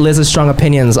 despite Liz's strong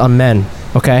opinions on men,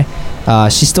 okay,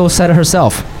 she still said it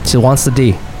herself. She wants the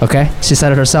D, okay? She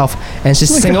said it herself, and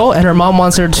she's single, and her mom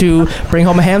wants her to bring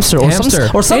home a hamster or some sort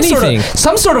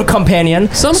of companion,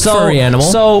 some furry animal.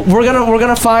 So we're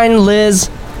gonna find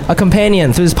Liz a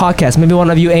companion through this podcast. Maybe one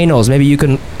of you anals. Maybe you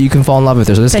can fall in love with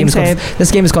her. So this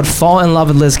game is called Fall in Love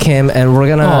with Liz Kim, and we're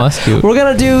gonna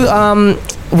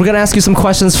ask you some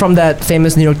questions from that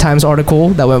famous New York Times article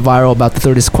that went viral about the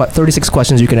 36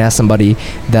 questions you can ask somebody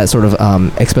that sort of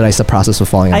expedites the process of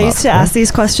falling in love. I used to ask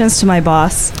these questions to my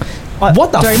boss.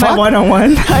 What the During fuck? my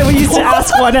one-on-one. I used to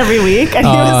ask one every week, and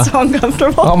he was so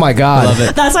uncomfortable. Oh my god! Love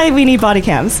it. That's why we need body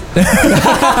cams. I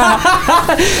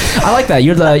like that.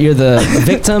 You're the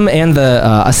victim and the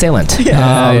assailant. You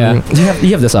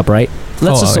have this up, right?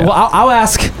 Well, I'll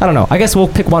ask. I don't know. I guess we'll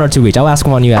pick one or two each. I'll ask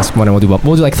one, you ask one, and we'll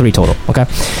do like 3 total. Okay.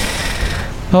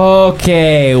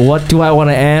 Okay. What do I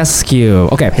want to ask you?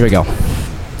 Okay, here we go.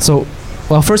 So,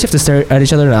 well, first you have to stare at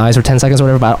each other in the eyes for 10 seconds or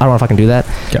whatever. But I don't know if I can do that.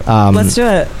 Yep. Let's do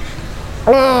it.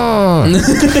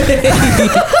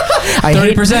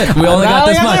 30%. We only got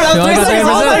this much.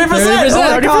 30%. Oh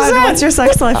my God, what's your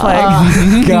sex life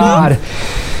like? God.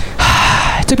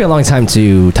 It took me a long time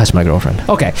to touch my girlfriend.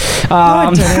 Okay.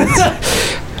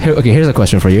 Here's a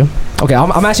question for you. Okay,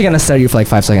 I'm actually going to stare at you for like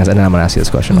 5 seconds, and then I'm going to ask you this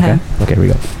question, okay? Okay, here we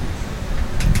go.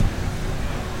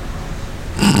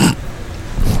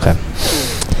 Okay.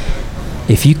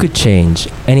 If you could change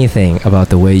anything about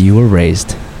the way you were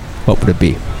raised, what would it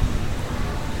be?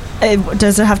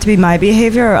 Does it have to be my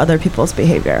behavior or other people's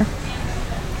behavior?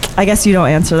 I guess you don't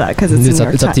answer that because it's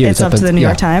up to you. It's up to the New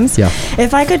York Times. Yeah.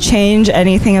 If I could change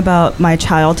anything about my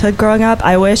childhood growing up,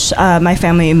 I wish my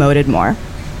family emoted more.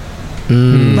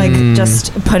 Like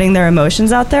just putting their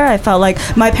emotions out there. I felt like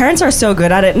my parents are so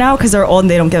good at it now because they're old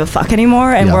and they don't give a fuck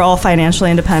anymore, and we're all financially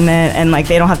independent and like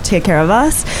they don't have to take care of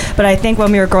us. But I think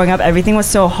when we were growing up, everything was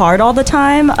so hard all the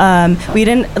time. We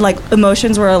didn't like,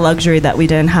 emotions were a luxury that we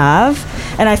didn't have.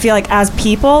 And I feel like as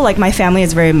people, like my family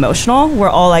is very emotional. We're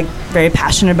all like very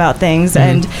passionate about things,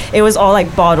 and it was all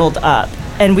like bottled up.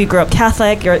 And we grew up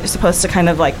Catholic. You're supposed to kind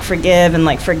of like forgive and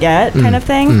like forget kind of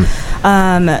thing.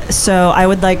 So I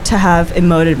would like to have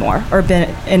emoted more or been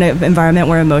in an environment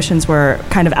where emotions were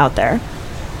kind of out there.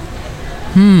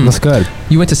 That's good.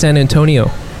 You went to San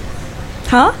Antonio.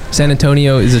 Huh? San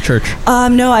Antonio is a church.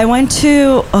 No, I went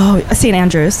to St.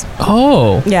 Andrews.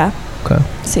 Oh. Yeah. Okay.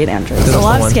 St. Andrews. A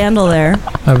lot of scandal there.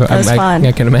 That was fun.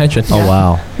 I can imagine. Oh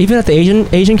wow! Even at the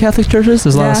Asian Catholic churches,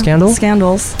 there's a lot of scandals.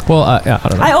 Well, I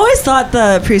don't know. I always thought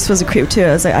the priest was a creep too.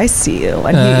 I was like, I see you,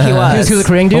 and he was. He was a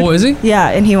Korean dude. Oh, is he? Yeah,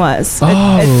 and he was.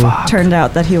 It turned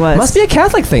out that he was. Must be a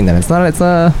Catholic thing then. It's not. It's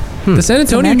The San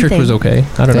Antonio church was okay.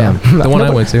 I don't know. The one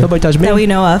I went to. Nobody touched me. That we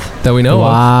know of.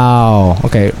 Wow.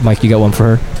 Okay, Mike, you got one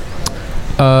for her.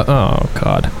 Oh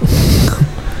God.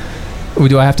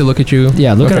 Do I have to look at you?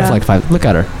 Yeah, look at her for like 5. Look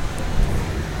at her.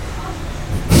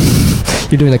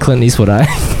 You're doing the Clint Eastwood eye.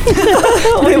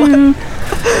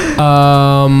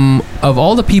 Of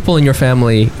all the people in your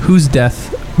family, whose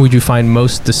death would you find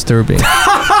most disturbing?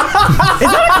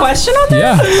 that a question on there?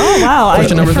 Yeah. Oh wow,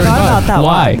 Question I number forgot 35. about that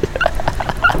Why?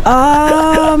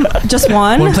 one. Just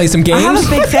one. Want to play some I games? have a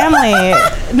big family.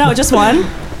 No, just one.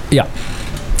 Yeah.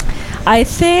 I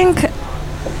think.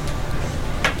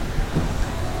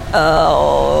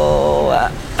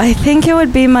 I think it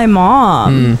would be my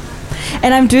mom.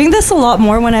 And I'm doing this a lot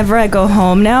more whenever I go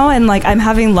home now, and like I'm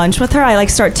having lunch with her, I like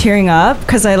start tearing up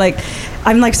because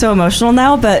I'm like so emotional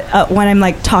now. But when I'm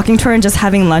like talking to her and just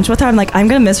having lunch with her, I'm like, I'm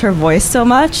gonna miss her voice so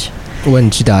much.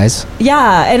 When she dies.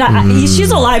 Yeah, and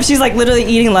she's alive. She's like literally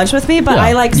eating lunch with me, but Yeah.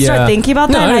 I like start Yeah. thinking about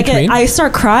No, that, I know and what you mean. I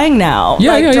start crying now,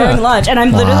 Yeah, like yeah, during yeah. lunch, and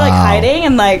I'm literally like Wow. hiding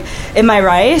and like in my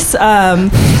rice. But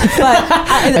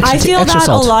I feel extra that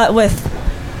salt. a lot with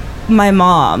my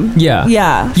mom. Yeah.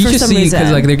 Yeah, You for just some see reason.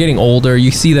 because like they're getting older. You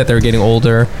see that they're getting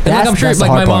older. And like That's- I'm sure that's the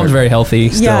like my hard mom's part. very healthy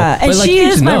still. Yeah, and But, like, she you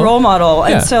is just my know. role model,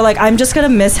 and Yeah. so like I'm just gonna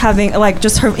miss having like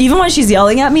just her. Even when she's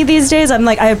yelling at me these days, I'm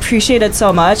like I appreciate it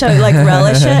so much. I like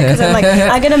relish it because I'm like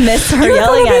I'm gonna miss her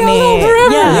yelling at me.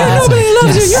 Yeah, Nobody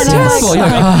loves you. You're And I'm terrible. like, You're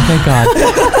like, oh, thank God.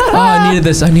 Oh, I needed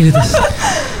this.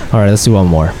 All right, let's do one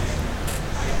more.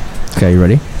 Okay, you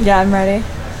ready? yeah, I'm ready.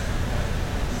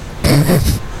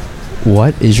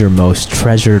 What is your most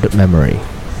treasured memory?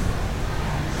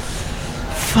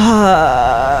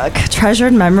 Fuck,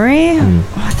 treasured memory.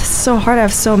 Oh, this is so hard. I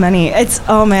have so many. It's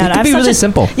oh man, It could I have be such really a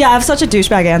simple. Yeah, I have such a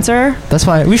douchebag answer. That's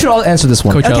fine. We should all answer this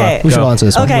one. Coachella. Okay. We should Go. all answer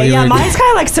this one. Okay, you yeah, were- mine's kind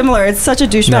of like similar. It's such a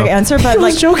douchebag No. answer, but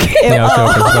like joking. Yeah, I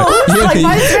was joking. it's like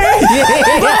mine's very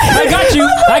I got you.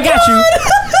 I got you.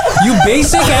 You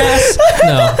basic ass.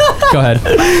 No. Go ahead.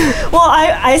 well.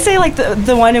 I say like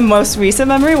the one in most recent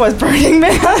memory was Burning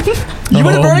Man. You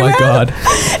went to Oh Burning my Man? God.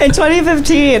 in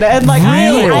 2015, and like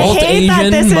Real I old hate that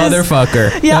Asian this is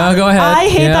motherfucker. yeah. Go ahead. I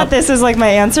hate Yeah. that this is like my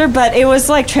answer, but it was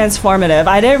like transformative.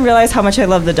 I didn't realize how much I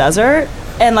love the desert.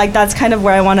 And like that's kind of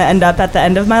where I want to end up at the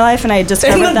end of my life, and I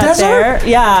discovered the that desert? there.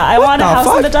 Yeah, I want a the house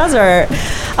fuck? in the desert,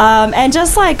 and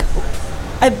just like,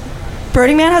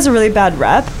 Burning Man has a really bad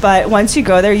rep, but once you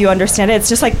go there, you understand it. It's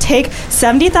just like take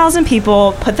 70,000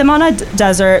 people, put them on a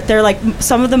desert. They're like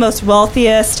some of the most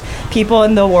wealthiest people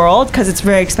in the world because it's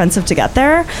very expensive to get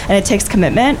there and it takes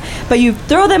commitment. But you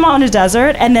throw them on a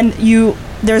desert, and then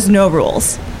there's no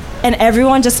rules. And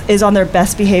everyone just is on their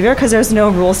best behavior because there's no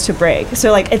rules to break.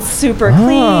 So like it's super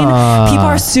clean. People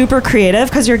are super creative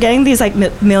because you're getting these like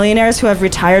millionaires who have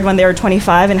retired when they were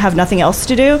 25 and have nothing else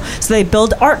to do. So they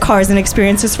build art cars and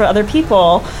experiences for other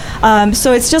people.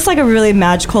 So it's just like a really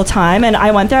magical time. And I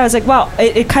went there. I was like, wow,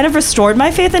 it kind of restored my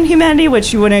faith in humanity,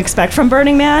 which you wouldn't expect from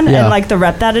Burning Man, Yeah. and like the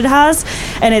rep that it has.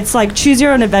 And it's like choose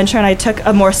your own adventure. And I took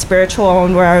a more spiritual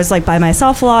one where I was like by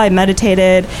myself a lot. I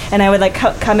meditated, and I would like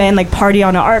come in, like party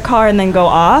on an art car and then go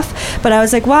off. But I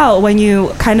was like, wow, when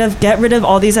you kind of get rid of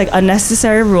all these like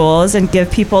unnecessary rules and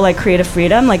give people like creative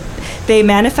freedom, like they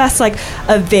manifest like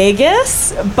a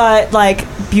Vegas, but like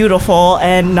beautiful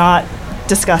and not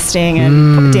disgusting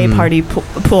and day party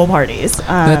pool parties.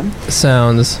 That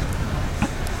sounds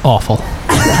awful.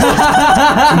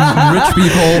 Rich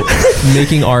people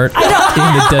making art in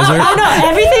the desert. I know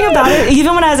everything about it.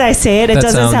 Even when as I say it, That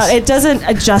doesn't sounds- sound. It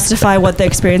doesn't justify what the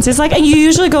experience is like. And you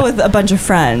usually go with a bunch of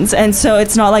friends, and so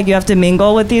it's not like you have to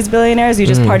mingle with these billionaires. You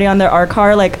just party on their art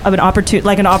car like an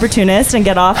opportunist and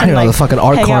get off. I And don't know like the fucking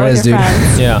art hang car out with is, your dude.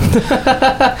 friends.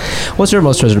 Yeah. What's your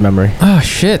most treasured memory? Oh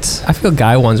shit. I feel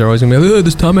guy ones are always gonna be like, oh,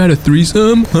 this time I had a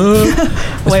threesome. Huh?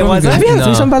 It's Wait, probably was good. it? Have you had a No.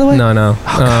 threesome, by the way? No, no.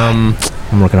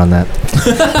 I'm working on that.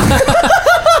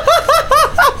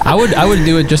 I would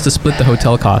do it just to split the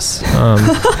hotel costs.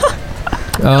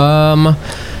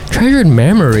 Treasured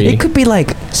memory. It could be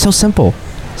like so simple.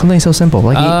 Something so simple.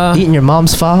 Like eating your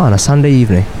mom's pho on a Sunday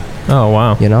evening. Oh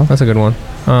wow. You know? That's a good one.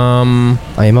 I mean,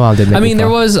 my mom did make I mean, there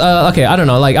pho. was okay. I don't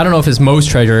know. Like, I don't know if it's most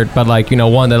treasured, but like, you know,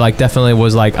 one that like definitely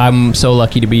was like, I'm so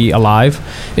lucky to be alive.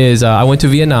 Is I went to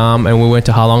Vietnam and we went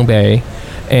to Ha Long Bay,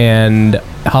 and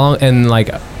like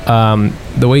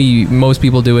the way most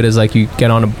people do it is like you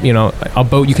get on a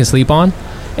boat you can sleep on,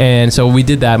 and so we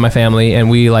did that, my family, and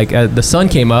we like the sun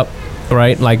came up,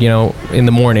 right, like in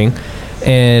the morning,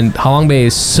 and Ha Long Bay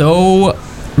is so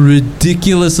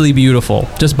ridiculously beautiful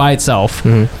just by itself.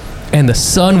 And the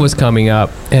sun was coming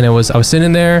up, and I was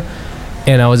sitting there,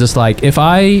 and I was just like, if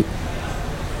I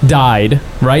died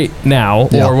right now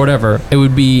or whatever, it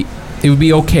would be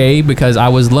okay because I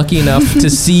was lucky enough to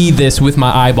see this with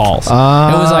my eyeballs. It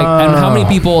was like, and how many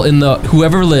people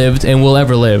whoever lived and will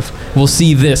ever live will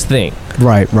see this thing?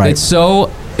 Right.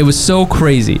 It was so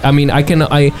crazy. I mean, I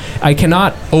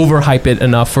cannot overhype it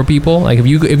enough for people. Like if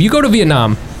you go to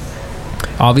Vietnam,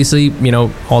 obviously,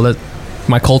 all that,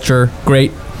 my culture,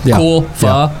 great. Yeah. Cool,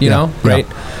 pho, Yeah. great.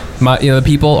 The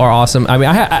people are awesome. I mean,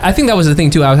 I think that was the thing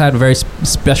too. I had a very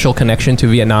special connection to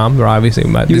Vietnam, where obviously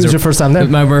This was your first time there?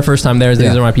 my very first time there.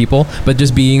 These are my people. But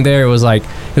just being there, it was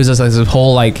just like this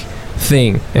whole like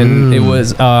thing, and it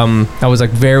was I was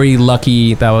like very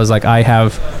lucky that was like I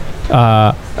have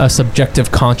a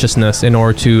subjective consciousness in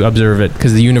order to observe it,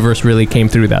 because the universe really came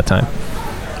through that time.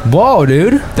 Whoa,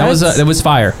 dude. That was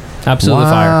fire. Absolutely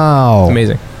fire. Wow. It's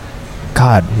amazing.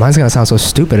 God, mine's gonna sound so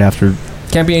stupid after.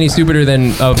 Can't be any stupider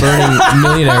than burning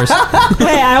millionaires.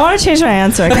 Wait, I want to change my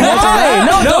answer. Can I do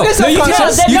that? No, you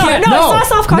can't. You can't. It's not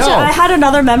self-conscious. No. I had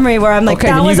another memory where I'm like, Okay,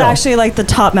 that then you was go. actually like the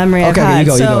top memory I've Okay, had.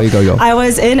 you go. I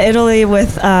was in Italy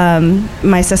with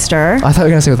my sister. I thought you were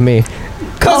gonna say with me.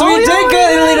 Cause we did go to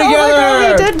Italy together. Oh my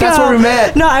God, we did That's go. where we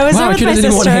met. No, I was Wow, there with you my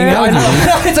didn't sister. want to hang out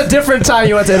with me. It's a different time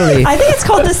you went to Italy. I think it's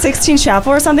called the Sixteen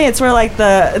Chapel or something. It's where like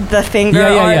the finger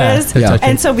art is. Yeah.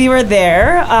 And so we were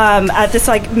there at this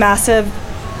like massive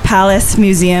palace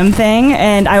museum thing,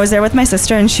 and I was there with my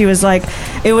sister, and she was like,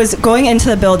 it was going into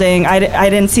the building. I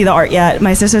didn't see the art yet.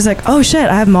 My sister's like, oh shit,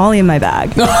 I have Molly in my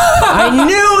bag. I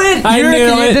knew it. I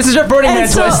knew it. This is your Burning Man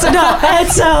And so, twist. and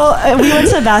so we went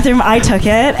to the bathroom. I took it,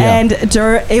 Yeah. and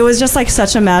it was just like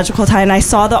such a magical time. And I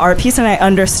saw the art piece, and I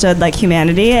understood like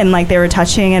humanity, and like they were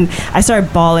touching, and I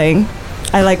started bawling.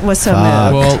 I like was so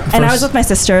Fuck. moved. Well, And I was with my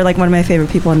sister, like one of my favorite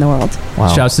people in the world. Wow.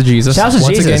 Shouts to Jesus. Shouts to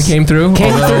Once Jesus. again came through.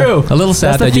 Came Although through. A little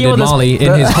sad That's the that you theme did of this- Molly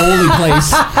in his holy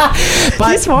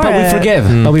place. He's for but we it. forgive.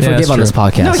 But we Yeah, forgive that's on this true.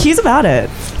 podcast. No, he's about it.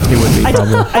 He would be I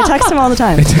probably. text him all the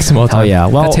time. It takes him all the Oh time. yeah.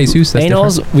 Well, that's Jesus. That's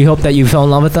Anals, different. we hope that you fell in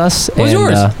love with us. What was and,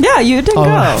 yours? Yeah, you didn't Oh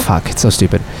go. fuck! It's so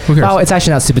stupid. Who cares? Oh, it's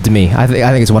actually not stupid to me. I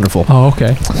think it's wonderful. Oh,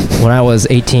 okay. When I was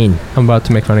 18, I'm about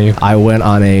to make fun of you. I went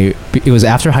on it was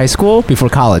after high school, before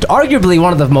college. Arguably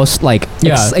one of the most like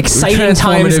exciting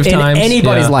times in times,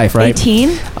 anybody's yeah. life, right? 18?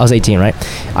 I was 18, right?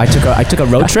 I took a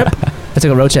road trip. I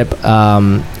took a road trip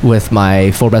with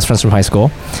my 4 best friends from high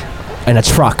school in a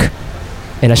truck,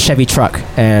 in a Chevy truck,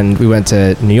 and we went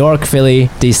to New York, Philly,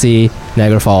 DC,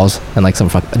 Niagara Falls, and like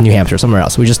New Hampshire, somewhere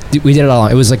else. We did it all.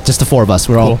 It was like just the 4 of us.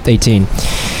 We're all 18,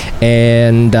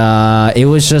 and it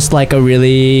was just like a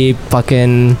really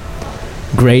fucking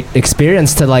great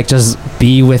experience to like just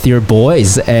be with your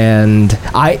boys. And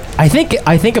I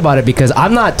think about it because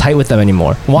I'm not tight with them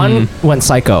anymore. One went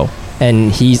psycho,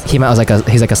 and he came out as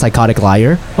he's like a psychotic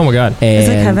liar. Oh my god. Is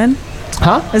it And- Kevin?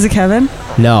 Huh? Is it Kevin?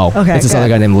 No. Okay, It's this other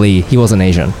good. guy named Lee. He wasn't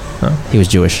Asian. Oh. He was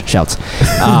Jewish. Shouts.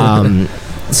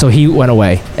 So he went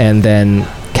away, and then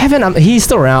Kevin, he's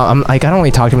still around. I don't really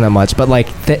talk to him that much, but like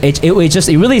it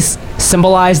really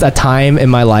symbolized a time in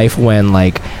my life when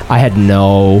like I had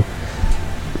no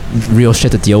real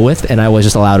shit to deal with, and I was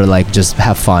just allowed to like just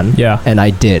have fun. Yeah. And I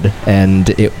did, and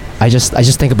I just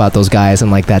think about those guys and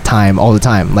like that time all the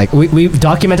time. Like we've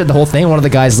documented the whole thing. One of the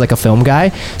guys is like a film guy,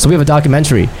 so we have a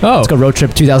documentary. Oh. It's called Road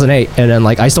Trip 2008, and then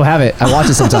like I still have it. I watch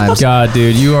it sometimes. God,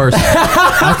 dude, you are.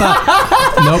 I thought.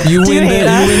 Nope, you Do you win hate the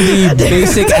that?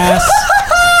 basic ass.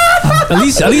 At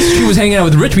least she was hanging out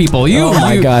with rich people. Oh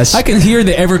my gosh. I can hear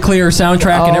the Everclear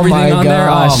soundtrack and everything on there.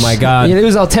 Oh my god. Yeah, it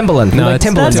was all Timbaland. No, Like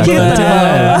it's- Timbaland. That's cute, though.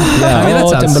 Yeah. I mean, Oh,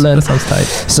 that Timbaland. sounds tight.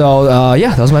 So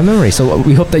yeah, that was my memory. So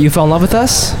we hope that you fell in love with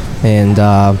us, and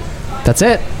that's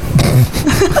it.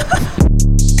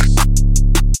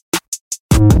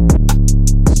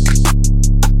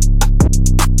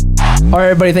 All right,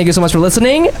 everybody, thank you so much for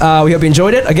listening. We hope you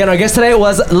enjoyed it. Again, our guest today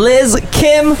was Liz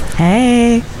Kim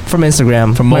Hey. from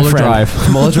Instagram. From my Moeller friend. Drive.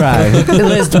 From Moeller Drive.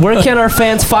 Liz, where can our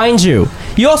fans find you?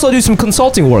 You also do some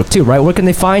consulting work too, right? Where can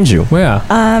they find you? Yeah.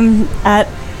 At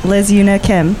Liz Una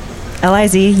Kim.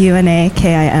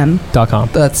 LIZUNAKIM. .com.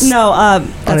 That's No,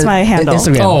 that's my handle.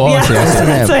 Instagram. Oh, I Yeah. see. I see. Instagram.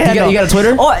 That's my You got, handle. you got a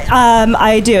Twitter? Oh,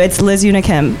 I do. It's Liz Una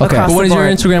Kim. Okay. Across But when the is your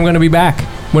board. Instagram going to be back?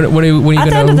 When are you At going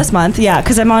the to? end of this month, yeah,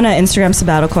 because I'm on an Instagram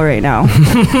sabbatical right now.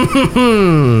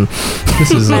 This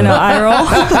is. I know, I roll.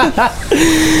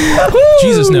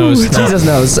 Jesus knows. Jesus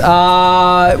knows.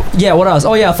 Yeah. What else?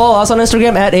 Oh yeah. Follow us on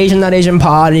Instagram at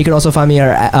Asian.AsianPod, and you can also find me.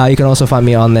 You can also find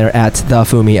me on there at the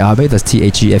Fumi Abe. That's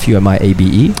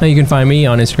TheFumiAbe. And you can find me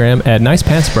on Instagram at Nice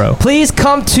Pants Bro. Please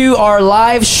come to our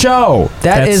live show.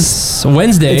 That's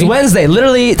Wednesday. It's Wednesday.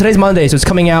 Literally, today's Monday, so it's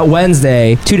coming out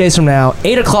Wednesday, 2 days from now,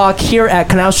 8 o'clock here at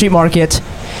Canal Street Market.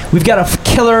 We've got a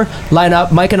killer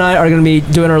lineup. Mike and I are going to be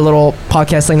doing our little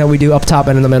podcast thing that we do up top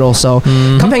and in the middle. So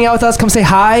come hang out with us. Come say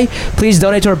hi. Please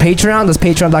donate to our Patreon. That's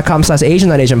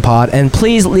patreon.com/Asian.AsianPod. And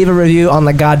please leave a review on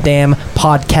the goddamn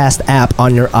podcast app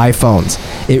on your iPhones.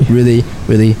 It really,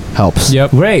 really helps.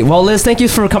 Yep. Great. Well, Liz, thank you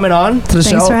for coming on to the show.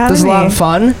 Thanks for having This is a lot me. of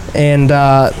fun. And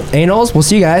Anals, we'll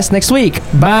see you guys next week.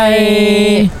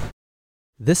 Bye.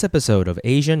 This episode of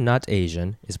Asian Not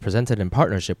Asian is presented in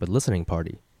partnership with Listening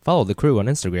Party. Follow the crew on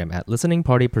Instagram at Listening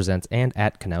Party Presents and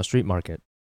at Canal Street Market.